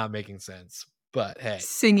completely not making sense. But hey,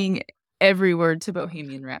 singing every word to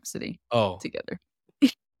Bohemian Rhapsody oh, together.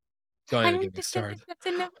 don't even get me started.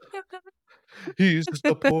 He's just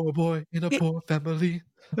a poor boy in a poor family.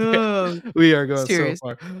 Okay, Oh, we are going so serious.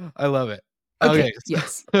 far. I love it. Okay, Okay,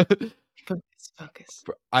 yes. so Focus.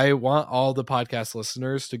 I want all the podcast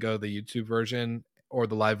listeners to go the YouTube version or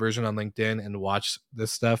the live version on LinkedIn and watch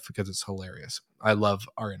this stuff, because it's hilarious. I love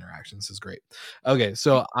our interactions. This is great. Okay,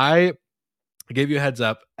 so I gave you a heads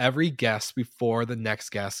up. Every guest before the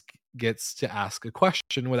next guest gets to ask a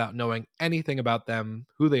question without knowing anything about them,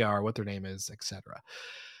 who they are, what their name is, etc.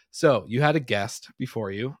 So you had a guest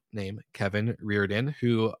before you named Kevin Reardon,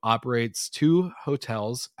 who operates 2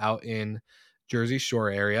 hotels out in Jersey Shore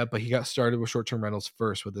area, but he got started with short-term rentals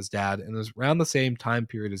first with his dad, and it was around the same time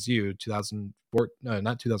period as you, 2004, no,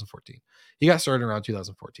 not 2014. He got started around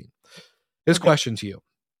 2014. His Okay. question to you: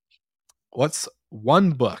 what's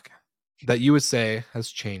one book that you would say has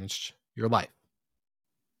changed your life?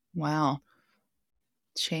 Wow.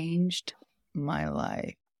 Changed my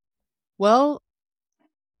life. Well,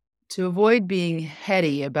 to avoid being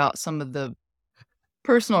heady about some of the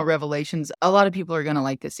personal revelations, a lot of people are going to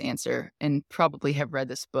like this answer and probably have read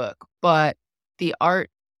this book, but The Art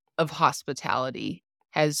of Hospitality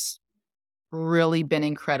has really been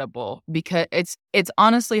incredible, because it's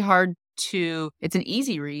honestly hard to it's an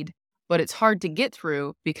easy read, but it's hard to get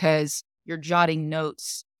through because you're jotting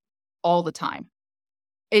notes all the time.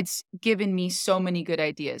 It's given me so many good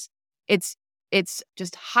ideas. It's it's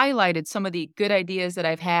just highlighted some of the good ideas that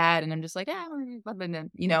I've had, and I'm just like,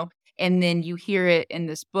 and then you hear it in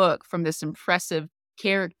this book from this impressive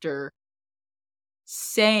character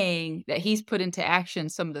saying that he's put into action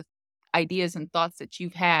some of the ideas and thoughts that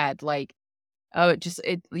you've had. Like, oh, it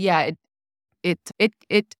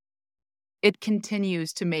it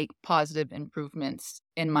continues to make positive improvements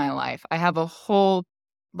in my life. I have a whole,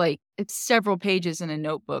 it's several pages in a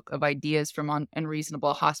notebook of ideas from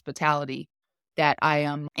Unreasonable Hospitality that I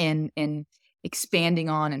am in expanding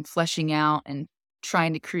on and fleshing out and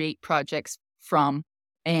trying to create projects from.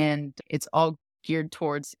 And it's all geared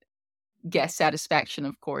towards guest satisfaction,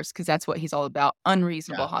 of course, because that's what he's all about.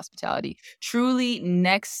 Unreasonable Yeah, hospitality. Truly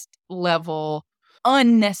next level,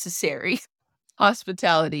 unnecessary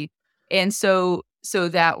hospitality. And so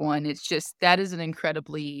that one, it's just that is an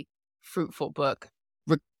incredibly fruitful book.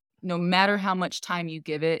 Re- no matter how much time you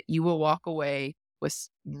give it, you will walk away with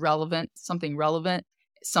relevant, something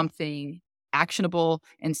actionable,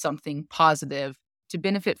 and something positive to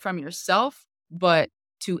benefit from yourself, but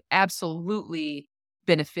to absolutely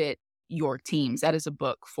benefit your teams. That is a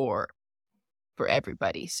book for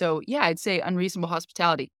everybody. So yeah, I'd say Unreasonable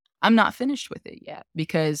Hospitality. I'm not finished with it yet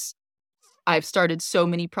because I've started so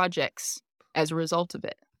many projects as a result of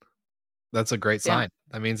it. that's a great Yeah. sign.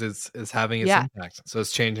 That means it's having its Yeah. impact. So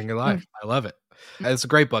it's changing your Mm, life. I love it. mm. It's a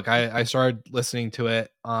great book. I started listening to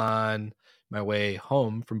it on my way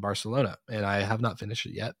home from Barcelona, and I have not finished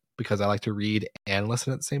it yet because I like to read and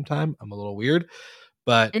listen at the same time. I'm a little weird,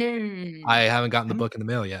 but I haven't gotten the I'm book in the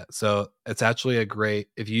mail yet. So it's actually a great,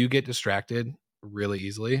 if you get distracted really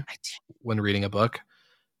easily I do. when reading a book,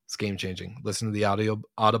 it's game changing. Listen to the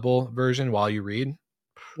audible version while you read.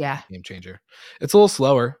 Yeah. Game changer. It's a little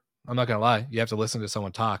slower. I'm not gonna lie. You have to listen to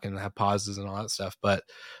someone talk and have pauses and all that stuff, but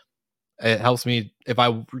it helps me if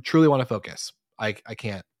I truly want to focus. I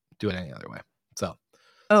can't do it any other way. So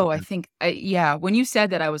Oh, I think yeah, when you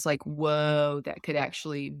said that, I was like, "Whoa, that could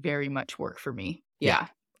actually very much work for me." yeah, Yeah.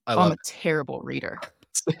 I Oh, I'm love a terrible reader.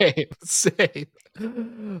 it. Same.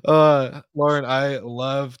 Lauren, I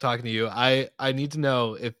love talking to you. I need to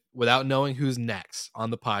know if without knowing who's next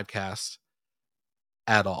on the podcast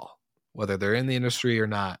at all, whether they're in the industry or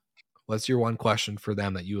not, what's your one question for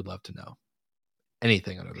them that you would love to know?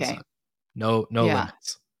 Anything under the Okay. sun. No Yeah.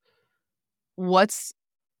 limits. What's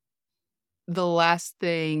the last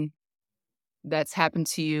thing that's happened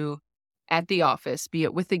to you at the office, be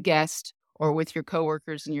it with a guest or with your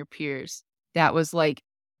coworkers and your peers, that was, like,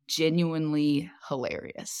 genuinely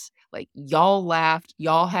hilarious? Like, y'all laughed,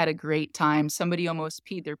 y'all had a great time, somebody almost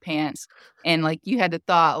peed their pants, and, like, you had the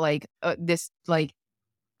thought, like, this, like,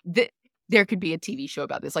 th there could be a TV show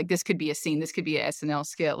about this, like, this could be a scene, this could be a SNL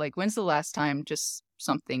skit, like, when's the last time just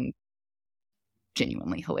something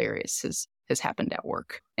genuinely hilarious has happened at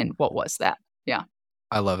work, and what was that? Yeah.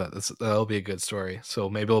 I love it. That'll be a good story. So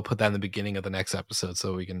maybe we'll put that in the beginning of the next episode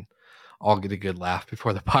so we can all get a good laugh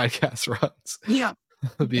before the podcast runs. Yeah.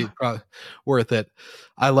 It'll be Yeah. probably worth it.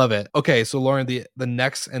 I love it. Okay, so Lauren, the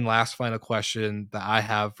next and last final question that I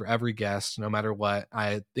have for every guest, no matter what,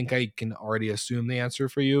 I think I can already assume the answer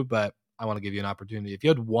for you, but I want to give you an opportunity. If you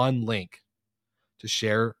had one link to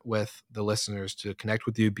share with the listeners to connect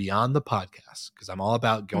with you beyond the podcast, because I'm all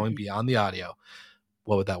about going Mhm. beyond the audio,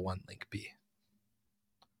 what would that one link be?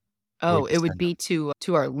 Where Oh, would you it would send them? be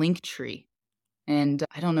to our link tree, and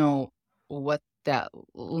I don't know what that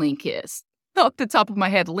link is. Off the top of my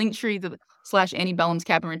head, Linktree, the slash Antebellum's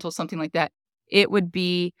Cabin Rental, something like that. It would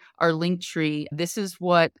be our link tree. This is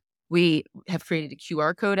what we have created a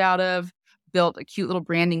QR code out of, built a cute little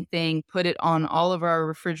branding thing, put it on all of our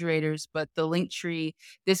refrigerators, but the link tree,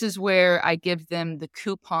 this is where I give them the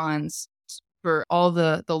coupons for all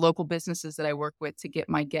the local businesses that I work with to get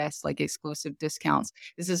my guests, like, exclusive discounts.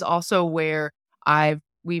 This is also where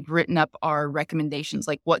we've written up our recommendations,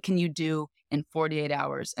 like, what can you do in 48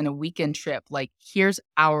 hours and a weekend trip? Like, here's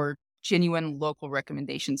our genuine local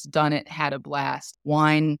recommendations. Done it, had a blast.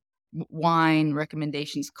 Wine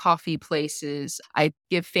recommendations, coffee places. I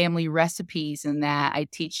give family recipes in that. I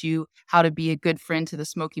teach you how to be a good friend to the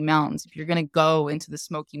Smoky Mountains. If you're going to go into the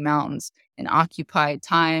Smoky Mountains and occupy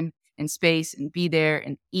time and space and be there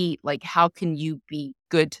and eat, like, how can you be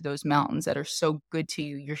good to those mountains that are so good to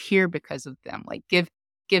you? You're here because of them. Like, give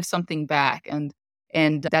something back.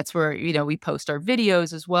 And that's where, we post our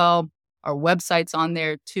videos as well. Our website's on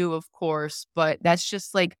there too, of course, but that's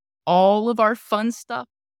just like all of our fun stuff.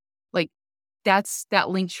 Like, that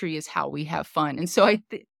link tree is how we have fun. And so I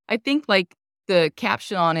think, like, the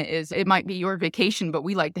caption on it is, "It might be your vacation, but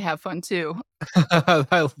we like to have fun too."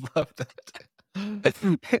 I love that.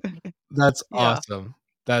 That's Yeah. awesome.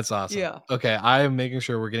 That's awesome. Yeah. Okay, I am making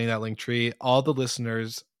sure we're getting that link tree. All the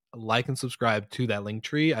listeners like and subscribe to that link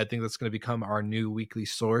tree. I think that's going to become our new weekly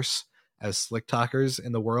source as slick talkers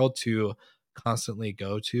in the world to constantly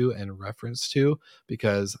go to and reference to,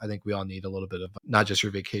 because I think we all need a little bit of not just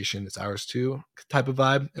your vacation, it's ours too type of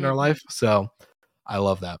vibe in our Mhm. life. So I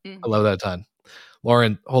love that. I Mhm. love that a ton.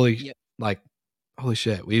 Lauren, holy Yep. like holy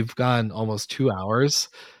shit, we've gone almost 2 hours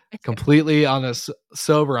completely on a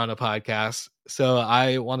sober on a podcast. So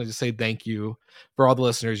I wanted to say thank you for all the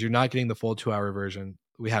listeners. You're not getting the full 2 hour version.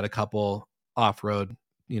 We had a couple off road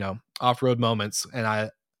moments, and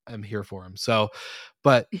I am here for them. So,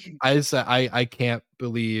 but I can't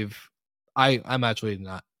believe I'm actually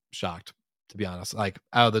not shocked, to be honest. Like,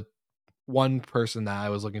 out of the one person that I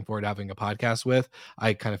was looking forward to having a podcast with,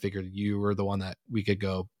 I kind of figured you were the one that we could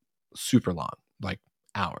go super long, like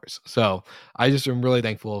hours. So I just am really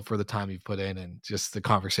thankful for the time you've put in and just the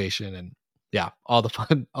conversation and yeah, all the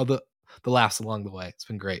fun, all the laughs along the way. It's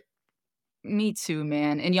been great. Me too,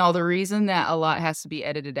 man. And y'all, the reason that a lot has to be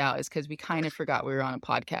edited out is because we kind of forgot we were on a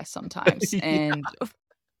podcast sometimes Yeah. and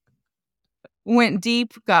went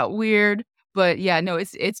deep, got weird. But yeah, no,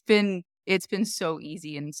 it's been so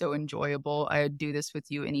easy and so enjoyable. I would do this with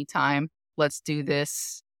you anytime. Let's do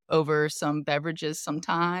this over some beverages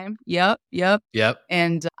sometime. Yep, yep. Yep.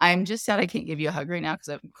 And I'm just sad I can't give you a hug right now because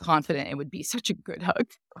I'm confident it would be such a good hug.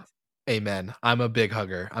 Amen. I'm a big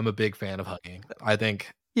hugger. I'm a big fan of hugging. I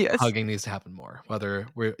think Yes. hugging needs to happen more. Whether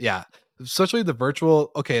we're yeah, especially the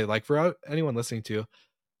virtual. Okay, like for anyone listening to,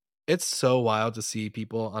 it's so wild to see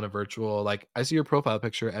people on a virtual, like I see your profile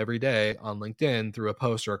picture every day on LinkedIn through a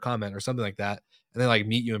post or a comment or something like that, and then like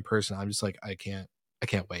meet you in person. I'm just like, I can't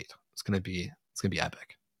wait. It's gonna be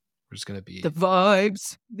epic. We're just going to be The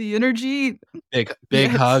vibes, the energy. big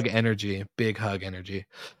Yes. hug energy, big hug energy.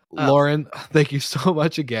 Oh. Lauren, thank you so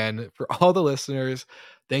much again. For all the listeners,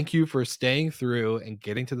 thank you for staying through and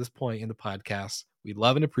getting to this point in the podcast. We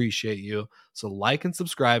love and appreciate you. So like and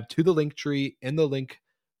subscribe to the link tree in the link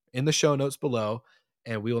in the show notes below,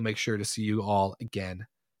 and we will make sure to see you all again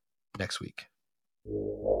next week.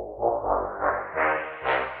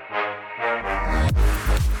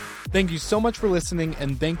 Thank you so much for listening,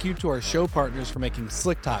 and thank you to our show partners for making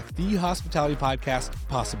Slick Talk, the hospitality podcast,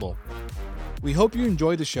 possible. We hope you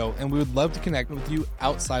enjoyed the show, and we would love to connect with you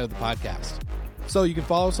outside of the podcast. So you can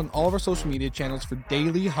follow us on all of our social media channels for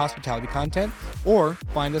daily hospitality content, or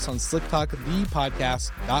find us on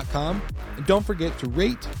slicktalkthepodcast.com. And don't forget to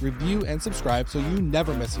rate, review, and subscribe so you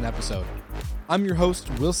never miss an episode. I'm your host,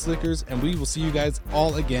 Will Slickers, and we will see you guys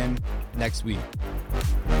all again next week.